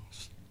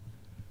things.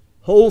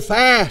 Hold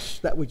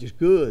fast that which is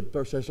good.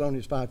 1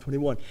 Thessalonians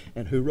 5:21.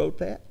 And who wrote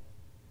that?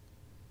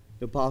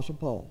 The Apostle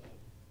Paul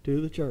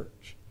to the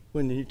church.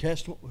 When the New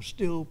Testament was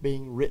still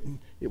being written,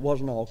 it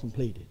wasn't all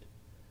completed.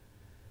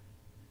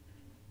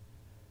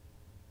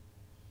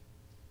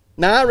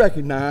 Now I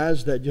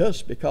recognize that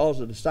just because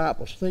the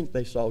disciples think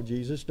they saw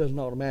Jesus doesn't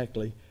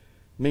automatically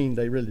mean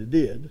they really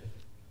did.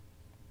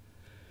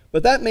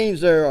 But that means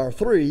there are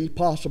three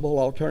possible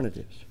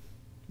alternatives.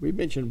 We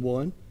mentioned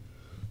one.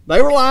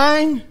 They were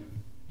lying.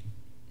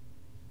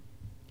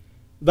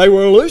 They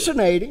were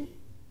hallucinating.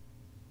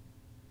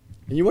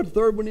 And you know what the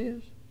third one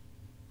is?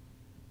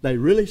 They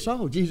really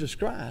saw Jesus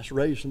Christ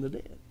raised from the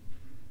dead.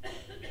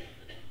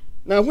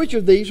 Now, which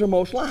of these are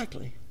most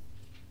likely?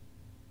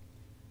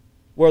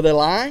 Were they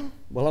lying?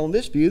 Well, on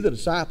this view, the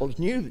disciples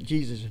knew that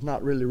Jesus had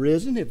not really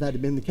risen, if that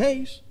had been the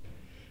case.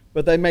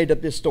 But they made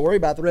up this story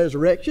about the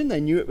resurrection. They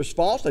knew it was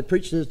false. They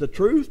preached it as the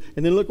truth.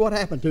 And then look what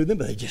happened to them.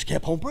 But they just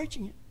kept on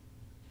preaching it.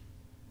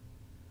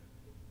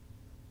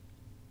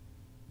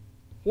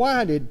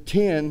 Why did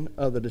 10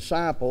 of the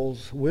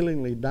disciples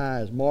willingly die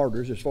as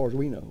martyrs, as far as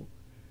we know,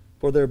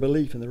 for their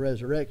belief in the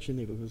resurrection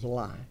if it was a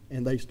lie?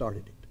 And they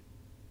started it.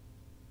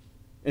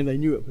 And they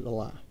knew it was a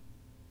lie.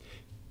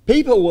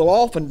 People will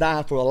often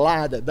die for a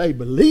lie that they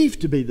believe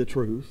to be the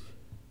truth.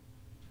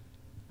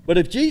 But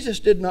if Jesus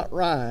did not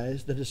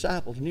rise, the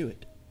disciples knew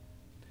it.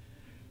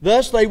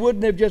 Thus, they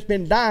wouldn't have just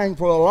been dying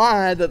for a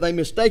lie that they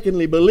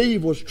mistakenly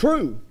believed was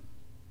true.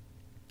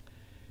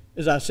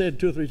 As I said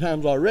 2 or 3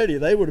 times already,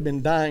 they would have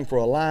been dying for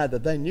a lie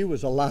that they knew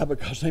was a lie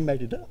because they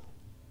made it up.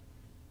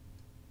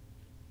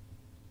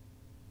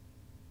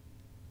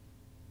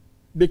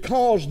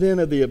 Because then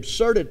of the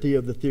absurdity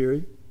of the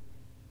theory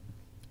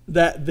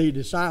that the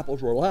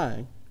disciples were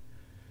lying,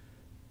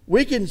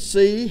 we can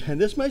see,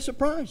 and this may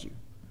surprise you,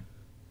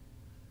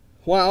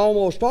 why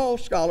almost all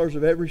scholars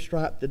of every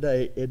stripe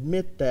today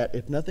admit that,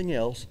 if nothing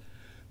else,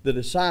 the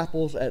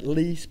disciples at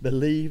least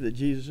believed that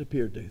Jesus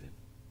appeared to them.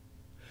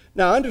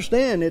 Now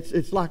understand,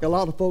 it's like a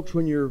lot of folks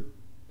when you're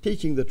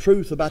teaching the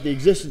truth about the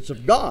existence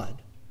of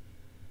God.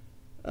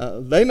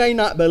 They may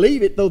not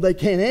believe it, though they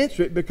can't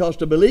answer it, because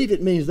to believe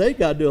it means they've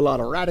got to do a lot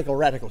of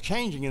radical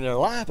changing in their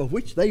life, of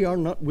which they are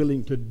not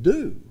willing to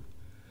do.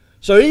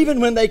 So even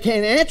when they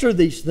can't answer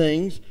these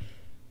things,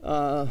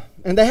 and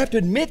they have to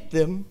admit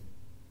them,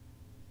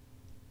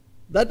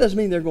 that doesn't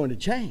mean they're going to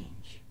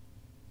change.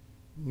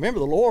 Remember,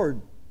 the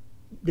Lord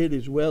did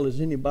as well as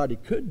anybody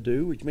could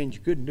do, which means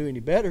you couldn't do any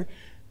better.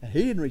 And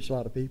He didn't reach a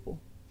lot of people,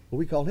 but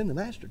we call Him the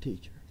master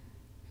teacher.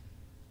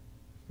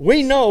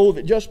 We know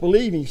that just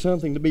believing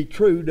something to be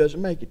true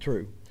doesn't make it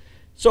true.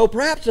 So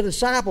perhaps the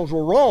disciples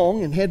were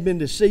wrong and had been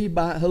deceived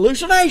by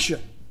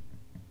hallucination.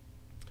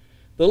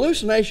 The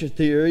hallucination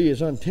theory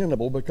is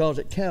untenable because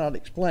it cannot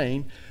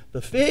explain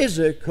the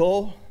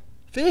physical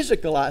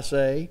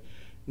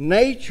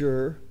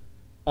nature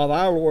of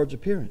our Lord's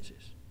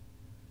appearances.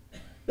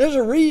 There's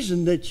a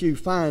reason that you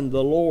find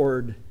the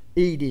Lord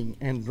eating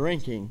and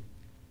drinking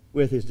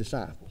with His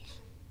disciples.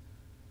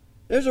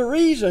 There's a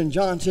reason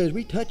John says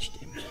we touched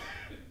Him.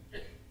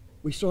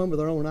 We saw Him with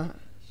our own eyes.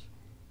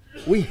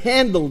 We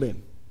handled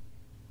Him.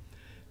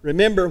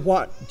 Remember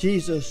what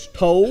Jesus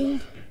told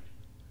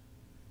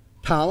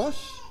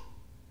Thomas?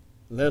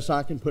 Unless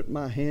I can put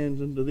my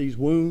hands into these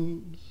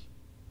wounds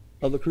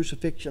of the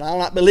crucifixion, I'll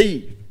not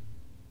believe.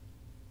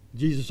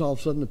 Jesus all of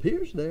a sudden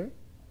appears there.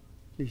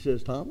 He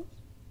says, Thomas,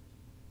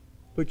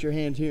 put your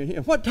hands here and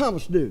here. What did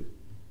Thomas do?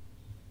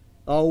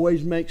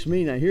 Always makes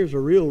me, now here's a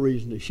real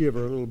reason to shiver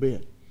a little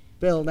bit.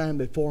 Fell down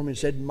before Him and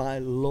said, my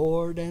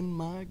Lord and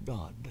my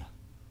God.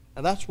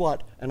 Now that's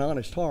what an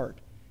honest heart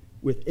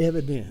with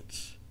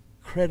evidence,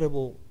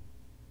 credible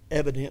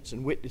evidence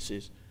and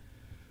witnesses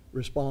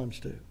responds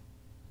to.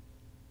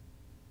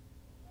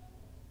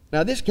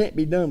 Now this can't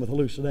be done with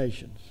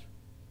hallucinations.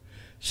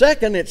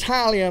 Second, it's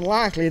highly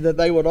unlikely that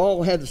they would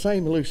all have the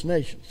same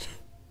hallucinations.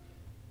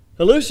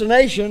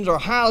 Hallucinations are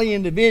highly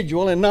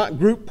individual and not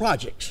group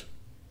projects.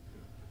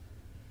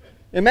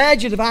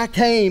 Imagine if I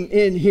came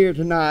in here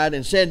tonight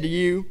and said to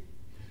you,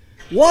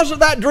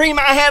 wasn't that dream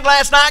I had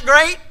last night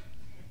great?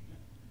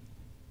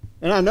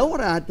 And I know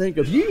what I'd think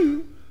of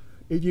you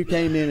if you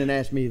came in and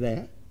asked me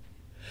that.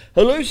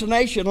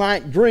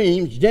 Hallucination-like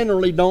dreams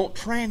generally don't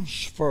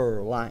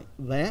transfer like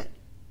that.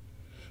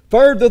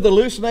 Further, the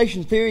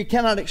hallucination theory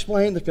cannot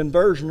explain the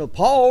conversion of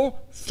Paul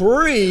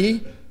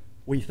 3,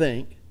 we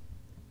think,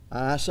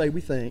 I say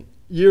we think,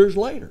 years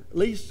later, at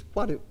least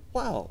quite a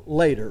while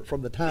later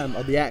from the time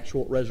of the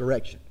actual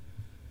resurrection.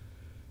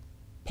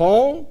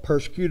 Paul,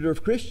 persecutor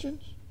of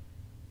Christians,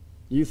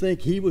 you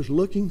think he was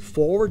looking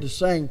forward to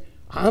saying,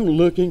 I'm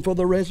looking for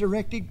the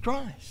resurrected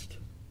Christ?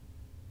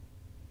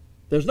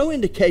 There's no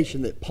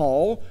indication that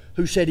Paul,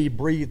 who said he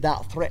breathed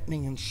out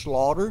threatening and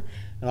slaughter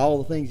and all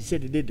the things he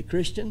said he did to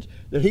Christians,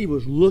 that he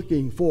was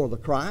looking for the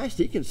Christ.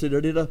 He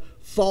considered it a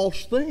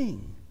false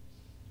thing.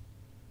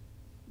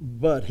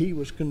 But he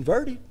was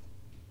converted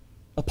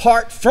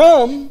apart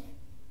from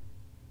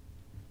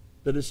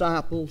the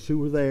disciples who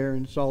were there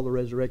and saw the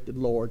resurrected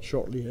Lord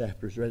shortly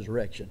after his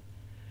resurrection.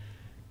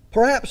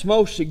 Perhaps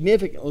most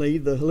significantly,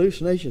 the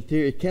hallucination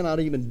theory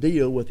cannot even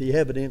deal with the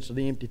evidence of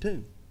the empty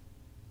tomb.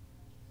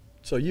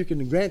 So you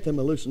can grant them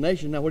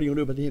hallucination. Now what are you going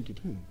to do about the empty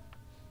tomb?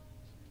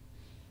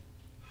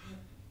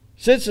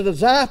 Since the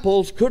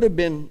disciples could have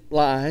been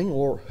lying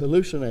or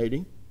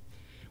hallucinating,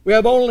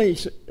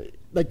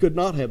 they could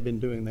not have been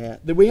doing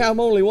that. We have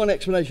only one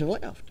explanation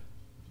left.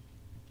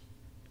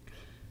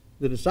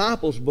 The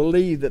disciples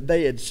believed that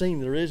they had seen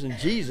the risen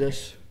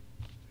Jesus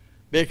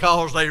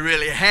because they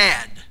really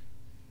had.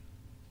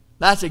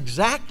 That's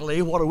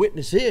exactly what a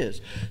witness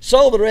is.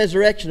 So the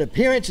resurrection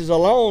appearances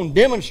alone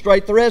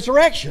demonstrate the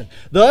resurrection.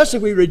 Thus,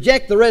 if we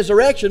reject the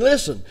resurrection,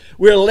 listen,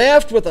 we're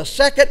left with a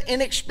second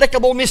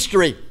inexplicable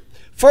mystery.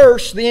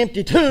 First, the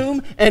empty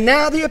tomb, and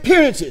now the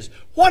appearances.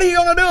 What are you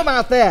going to do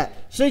about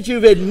that? Since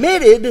you've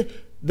admitted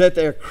that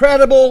they're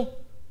credible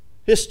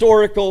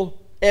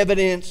historical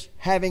evidence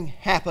having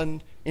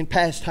happened in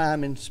past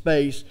time and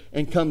space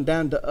and come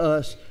down to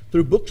us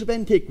through books of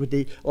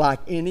antiquity like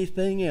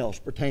anything else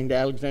pertaining to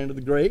Alexander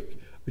the Great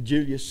or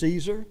Julius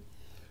Caesar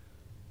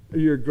or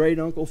your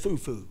great-uncle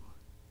Fufu.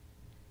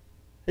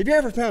 Have you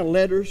ever found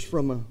letters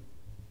from a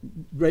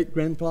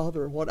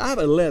great-grandfather or what? I have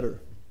a letter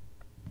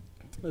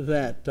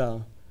that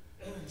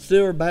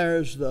still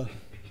bears the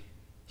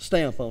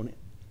stamp on it.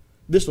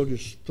 This will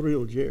just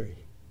thrill Jerry.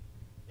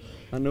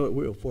 I know it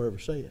will before I ever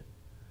say it.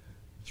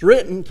 It's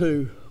written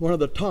to one of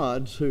the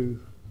Todds who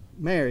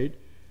married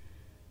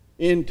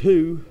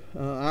into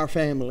our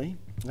family.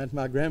 As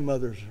my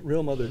grandmother's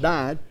real mother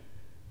died,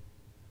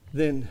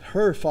 then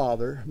her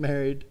father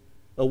married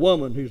a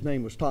woman whose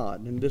name was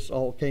Todd, and this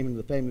all came into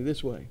the family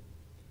this way.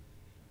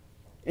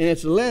 And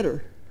it's a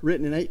letter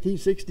written in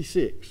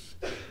 1866.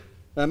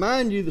 Now,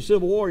 mind you, the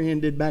Civil War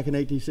ended back in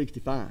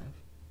 1865.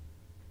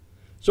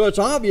 So it's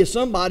obvious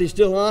somebody's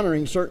still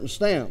honoring certain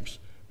stamps,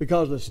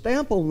 because the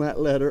stamp on that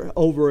letter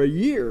over a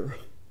year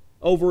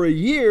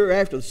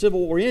after the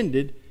Civil War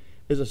ended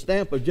is a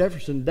stamp of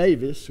Jefferson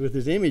Davis with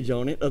his image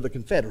on it of the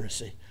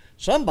Confederacy.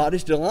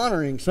 Somebody's still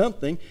honoring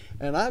something,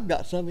 and I've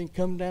got something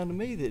come down to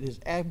me that is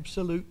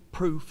absolute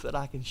proof that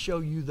I can show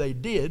you they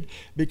did,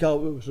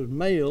 because it was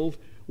mailed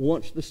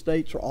once the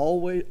states were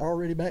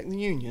already back in the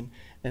Union,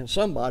 and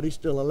somebody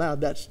still allowed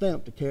that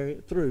stamp to carry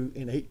it through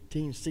in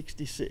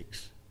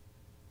 1866.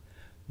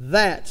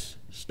 That's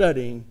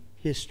studying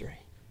history.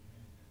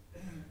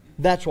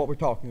 That's what we're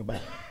talking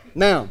about.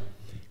 Now,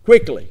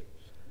 quickly,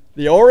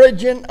 the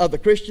origin of the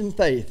Christian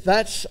faith.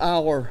 That's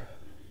our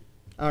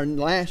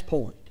last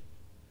point.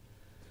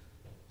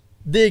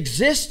 The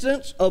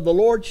existence of the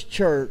Lord's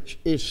church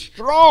is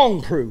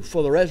strong proof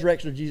for the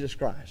resurrection of Jesus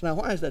Christ. Now,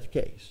 why is that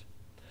the case?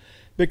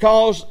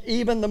 Because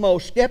even the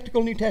most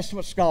skeptical New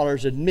Testament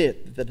scholars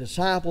admit that the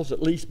disciples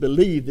at least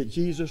believed that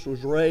Jesus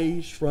was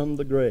raised from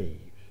the grave.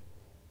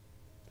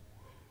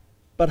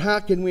 But how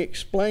can we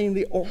explain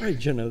the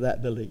origin of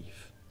that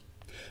belief?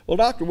 Well,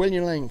 Dr.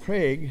 William Lane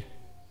Craig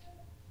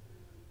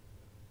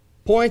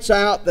points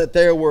out that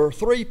there were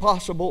three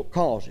possible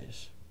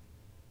causes: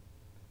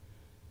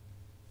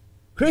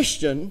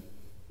 Christian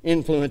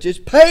influences,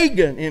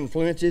 pagan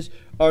influences,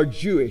 or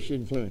Jewish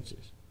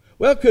influences.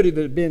 Well, could it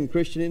have been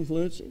Christian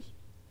influences?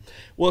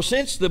 Well,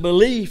 since the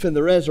belief in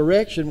the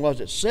resurrection was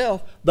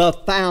itself the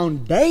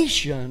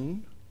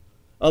foundation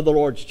of the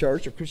Lord's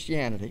church, of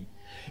Christianity,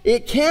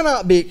 it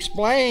cannot be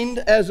explained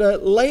as a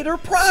later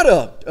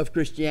product of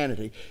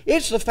Christianity.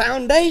 It's the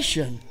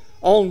foundation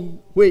on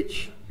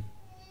which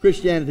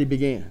Christianity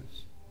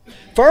begins.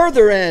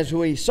 Further, as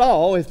we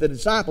saw, if the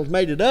disciples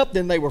made it up,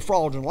 then they were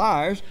frauds and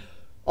liars.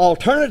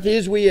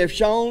 Alternatives we have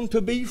shown to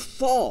be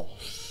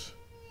false.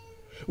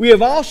 We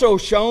have also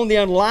shown the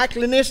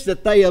unlikeliness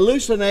that they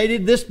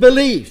hallucinated this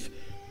belief.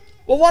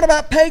 Well, what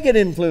about pagan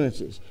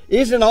influences?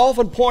 Isn't it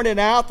often pointed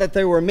out that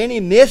there were many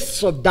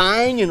myths of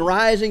dying and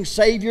rising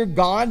Savior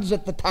gods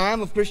at the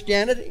time of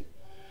Christianity?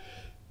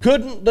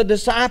 Couldn't the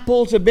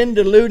disciples have been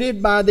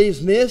deluded by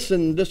these myths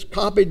and just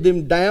copied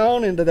them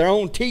down into their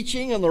own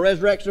teaching on the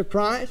resurrection of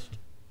Christ?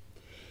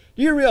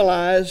 Do you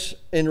realize,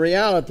 in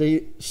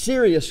reality,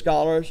 serious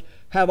scholars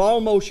have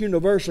almost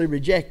universally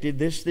rejected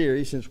this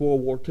theory since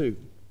World War II?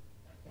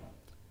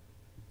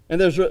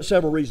 And there's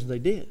several reasons they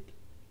did.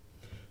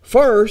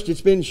 First,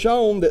 it's been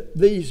shown that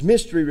these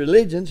mystery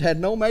religions had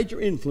no major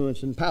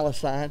influence in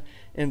Palestine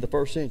in the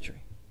first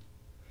century.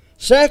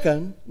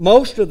 Second,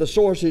 most of the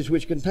sources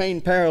which contain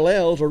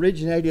parallels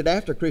originated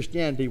after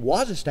Christianity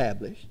was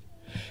established.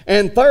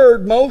 And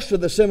third, most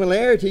of the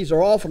similarities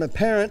are often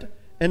apparent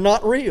and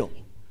not real,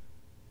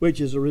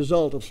 which is a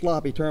result of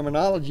sloppy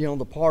terminology on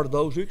the part of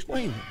those who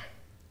explain them.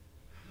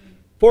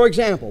 For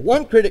example,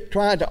 one critic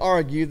tried to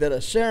argue that a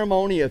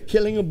ceremony of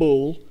killing a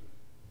bull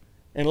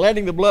and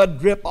letting the blood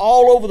drip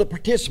all over the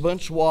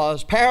participants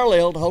was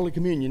parallel to Holy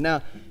Communion.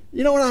 Now,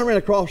 you know, when I ran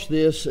across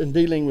this in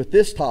dealing with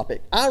this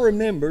topic, I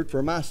remembered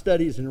from my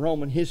studies in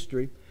Roman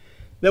history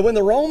that when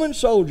the Roman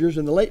soldiers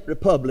in the late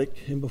Republic,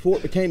 and before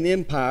it became the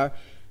Empire,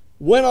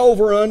 went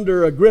over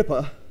under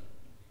Agrippa,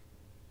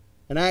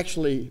 and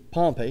actually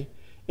Pompey,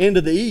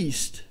 into the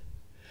east,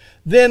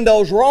 then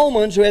those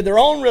Romans who had their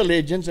own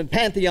religions and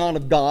pantheon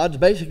of gods,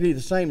 basically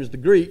the same as the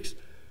Greeks,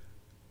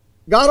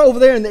 got over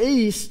there in the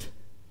east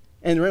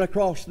and ran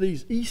across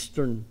these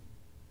Eastern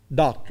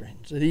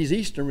doctrines, these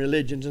Eastern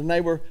religions, and they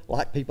were,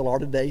 like people are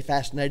today,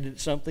 fascinated at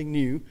something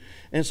new.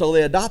 And so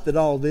they adopted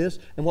all this,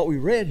 and what we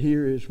read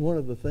here is one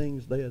of the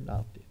things they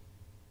adopted.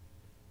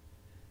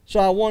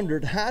 So I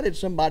wondered, how did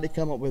somebody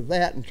come up with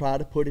that and try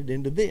to put it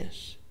into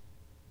this?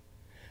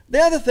 The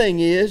other thing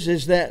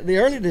is that the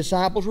early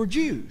disciples were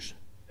Jews.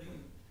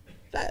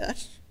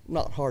 That's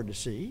not hard to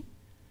see.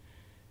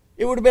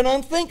 It would have been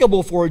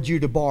unthinkable for a Jew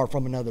to borrow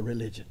from another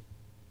religion.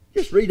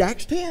 Just read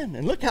Acts 10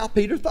 and look how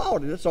Peter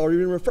thought. It's already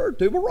been referred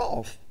to, but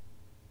Rolf.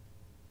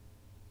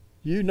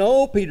 You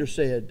know, Peter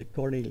said to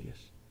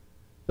Cornelius,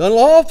 it's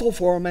unlawful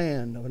for a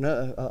man,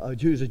 a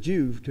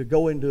Jew, to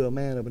go into a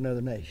man of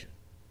another nation.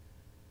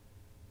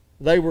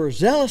 They were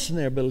zealous in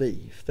their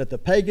belief that the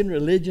pagan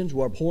religions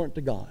were abhorrent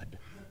to God.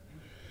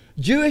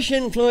 Jewish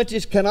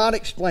influences cannot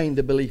explain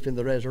the belief in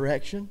the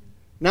resurrection.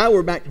 Now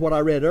we're back to what I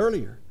read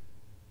earlier.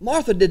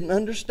 Martha didn't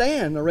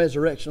understand the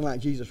resurrection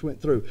like Jesus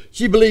went through.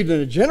 She believed in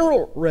a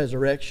general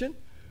resurrection.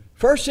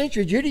 First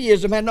century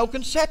Judaism had no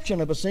conception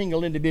of a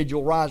single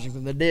individual rising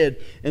from the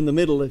dead in the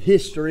middle of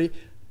history,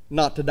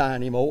 not to die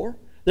anymore.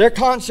 Their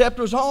concept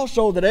was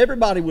also that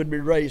everybody would be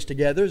raised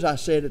together, as I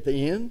said at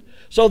the end.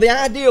 So the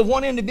idea of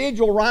one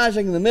individual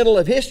rising in the middle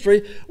of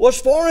history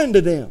was foreign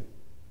to them.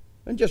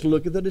 And just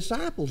look at the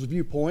disciples'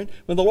 viewpoint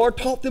when the Lord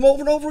taught them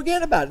over and over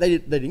again about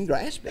it. They didn't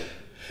grasp it.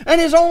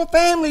 And his own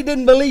family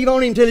didn't believe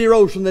on him until he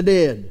rose from the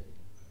dead.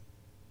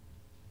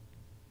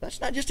 That's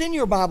not just in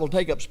your Bible to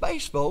take up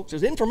space, folks.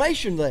 There's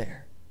information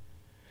there.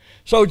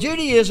 So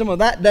Judaism of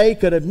that day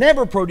could have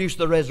never produced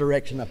the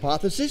resurrection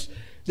hypothesis.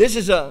 This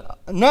is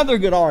another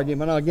good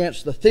argument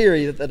against the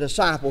theory that the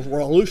disciples were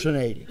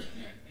hallucinating.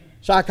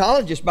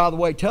 Psychologists, by the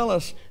way, tell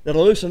us that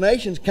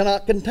hallucinations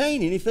cannot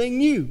contain anything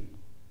new.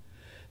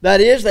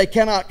 That is, they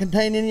cannot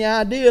contain any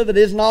idea that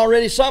isn't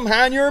already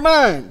somehow in your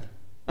mind.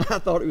 I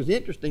thought it was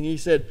interesting. He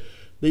said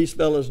these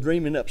fellas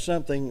dreaming up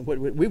something what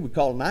we would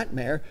call a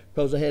nightmare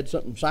because they had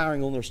something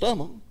siring on their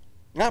stomach.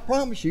 And I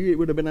promise you it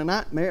would have been a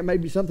nightmare. It may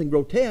be something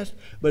grotesque,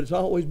 but it's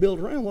always built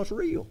around what's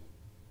real.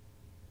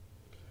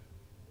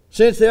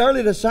 Since the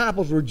early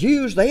disciples were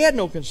Jews, they had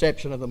no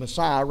conception of the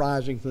Messiah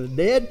rising from the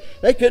dead.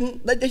 They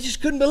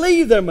just couldn't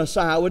believe their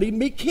Messiah would even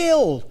be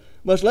killed,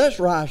 much less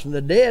rise from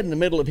the dead in the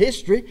middle of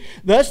history.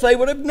 Thus, they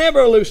would have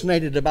never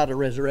hallucinated about a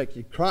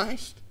resurrected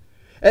Christ.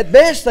 At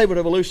best, they would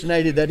have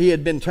hallucinated that he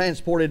had been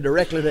transported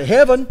directly to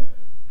heaven.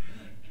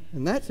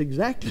 And that's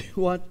exactly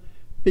what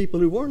people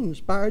who weren't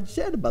inspired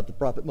said about the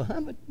Prophet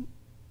Muhammad.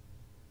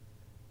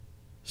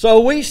 So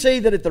we see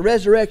that if the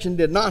resurrection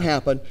did not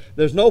happen,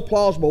 there's no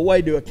plausible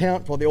way to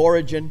account for the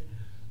origin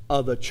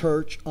of the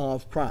Church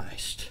of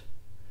Christ.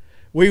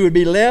 We would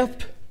be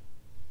left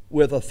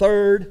with a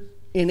third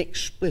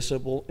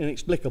inexplicable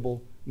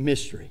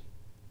mystery.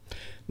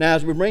 Now,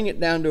 as we bring it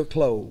down to a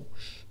close,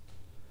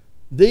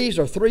 these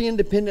are three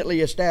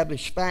independently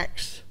established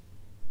facts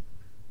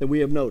that we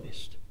have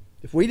noticed.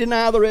 If we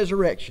deny the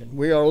resurrection,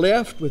 we are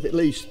left with at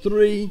least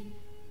three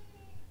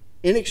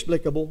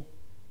inexplicable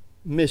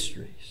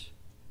mysteries.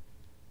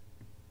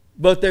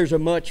 But there's a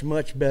much,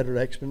 much better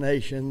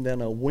explanation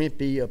than a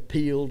wimpy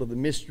appeal to the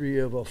mystery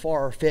of a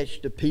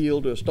far-fetched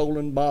appeal to a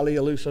stolen body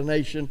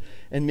hallucination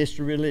and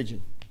mystery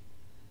religion.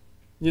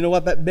 You know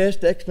what that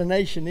best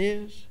explanation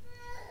is?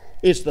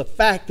 It's the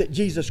fact that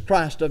Jesus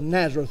Christ of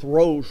Nazareth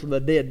rose from the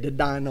dead to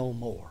die no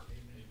more.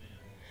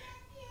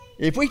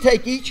 If we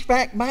take each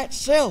fact by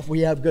itself, we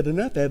have good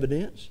enough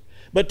evidence.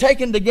 But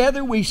taken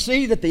together, we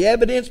see that the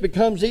evidence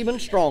becomes even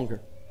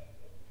stronger.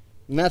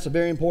 And that's a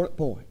very important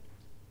point.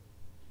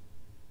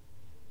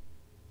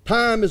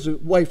 Time is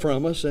away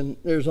from us, and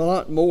there's a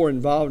lot more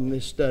involved in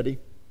this study.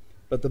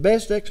 But the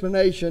best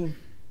explanation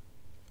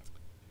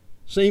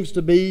seems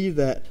to be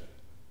that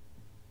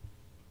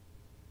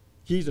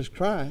Jesus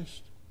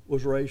Christ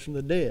was raised from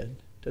the dead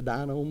to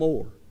die no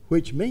more,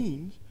 which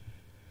means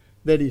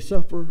that he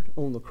suffered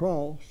on the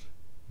cross,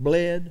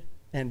 bled,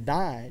 and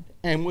died,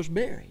 and was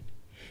buried,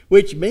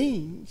 which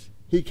means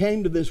he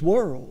came to this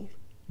world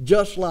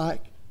just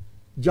like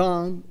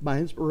John, by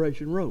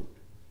inspiration, wrote.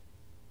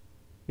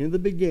 In the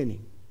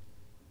beginning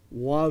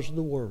was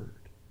the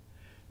Word,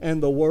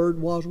 and the Word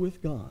was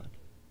with God,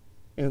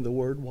 and the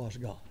Word was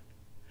God.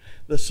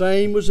 The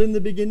same was in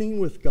the beginning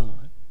with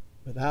God.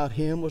 Without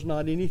Him was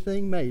not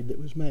anything made that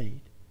was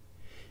made.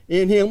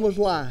 In Him was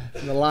life,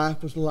 and the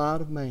life was the light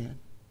of man.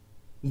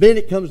 Then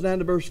it comes down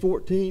to verse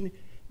 14,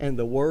 and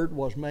the Word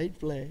was made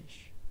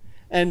flesh,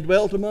 and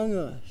dwelt among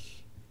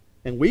us,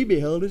 and we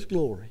beheld His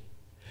glory.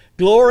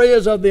 Glory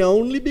as of the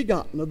only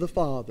begotten of the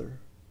Father,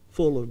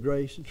 full of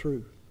grace and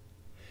truth.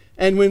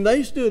 And when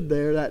they stood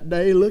there that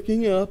day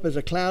looking up as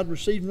a cloud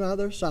received them out of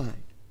their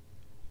sight,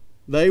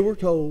 they were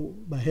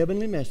told by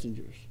heavenly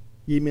messengers,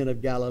 Ye men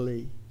of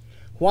Galilee,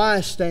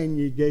 why stand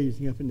ye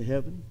gazing up into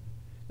heaven?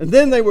 And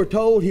then they were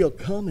told, He'll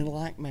come in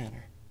like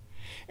manner.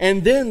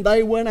 And then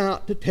they went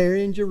out to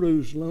tarry in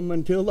Jerusalem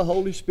until the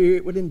Holy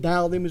Spirit would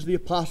endow them as the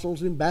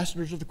apostles,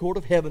 ambassadors of the court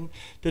of heaven,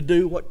 to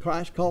do what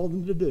Christ called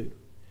them to do.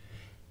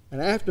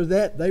 And after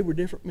that, they were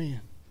different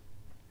men.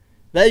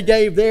 They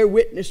gave their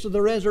witness to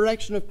the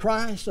resurrection of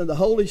Christ, and the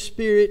Holy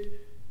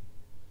Spirit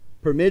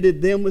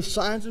permitted them with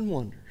signs and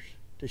wonders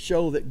to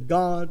show that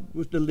God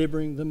was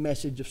delivering the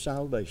message of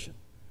salvation,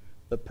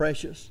 the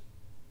precious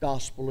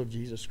gospel of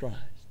Jesus Christ.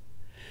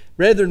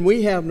 Brethren,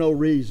 we have no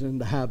reason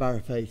to have our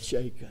faith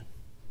shaken.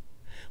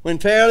 When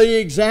fairly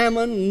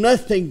examined,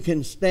 nothing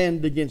can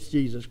stand against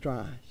Jesus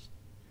Christ.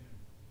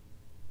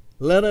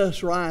 Let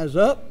us rise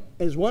up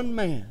as one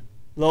man,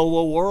 though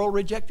the world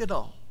rejected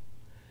all.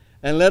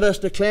 And let us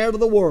declare to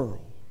the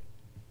world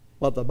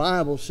what the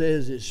Bible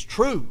says is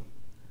true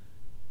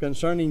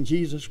concerning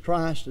Jesus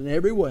Christ in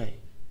every way.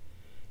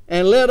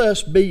 And let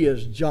us be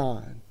as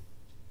John,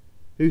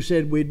 who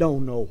said we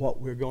don't know what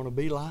we're going to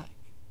be like,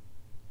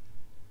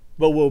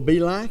 but we'll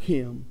be like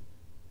Him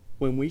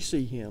when we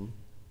see Him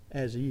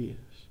as He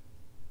is.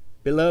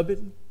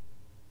 Beloved,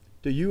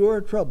 to you who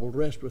are troubled,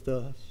 rest with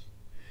us,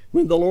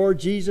 when the Lord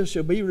Jesus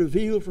shall be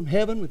revealed from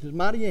heaven with His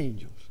mighty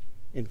angels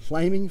in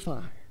flaming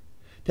fire,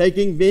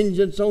 taking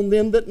vengeance on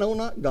them that know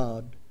not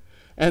God,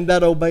 and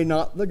that obey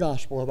not the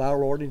gospel of our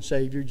Lord and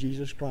Savior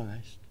Jesus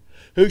Christ,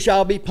 who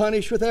shall be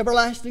punished with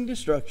everlasting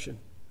destruction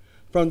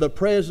from the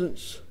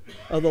presence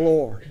of the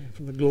Lord and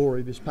from the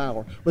glory of His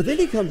power. But then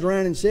He comes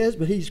around and says,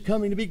 but He's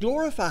coming to be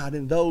glorified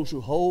in those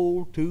who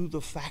hold to the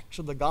facts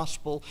of the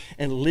gospel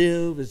and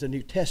live as the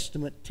New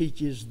Testament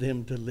teaches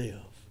them to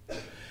live.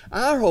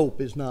 Our hope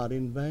is not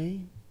in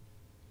vain,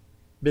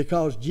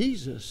 because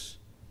Jesus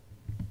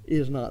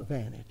is not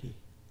vanity.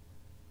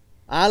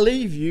 I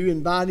leave you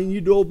inviting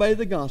you to obey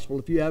the gospel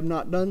if you have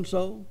not done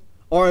so,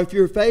 or if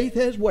your faith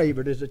has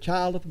wavered as a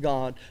child of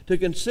God, to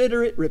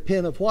consider it,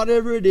 repent of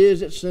whatever it is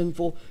that's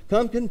sinful,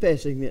 come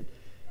confessing it,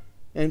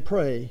 and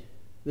pray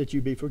that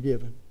you be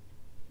forgiven.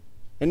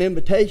 An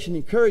invitation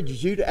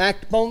encourages you to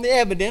act upon the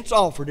evidence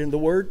offered in the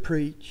word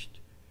preached,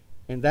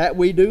 and that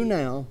we do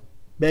now,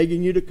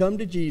 begging you to come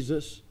to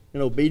Jesus in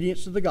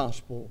obedience to the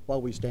gospel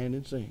while we stand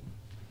and sing.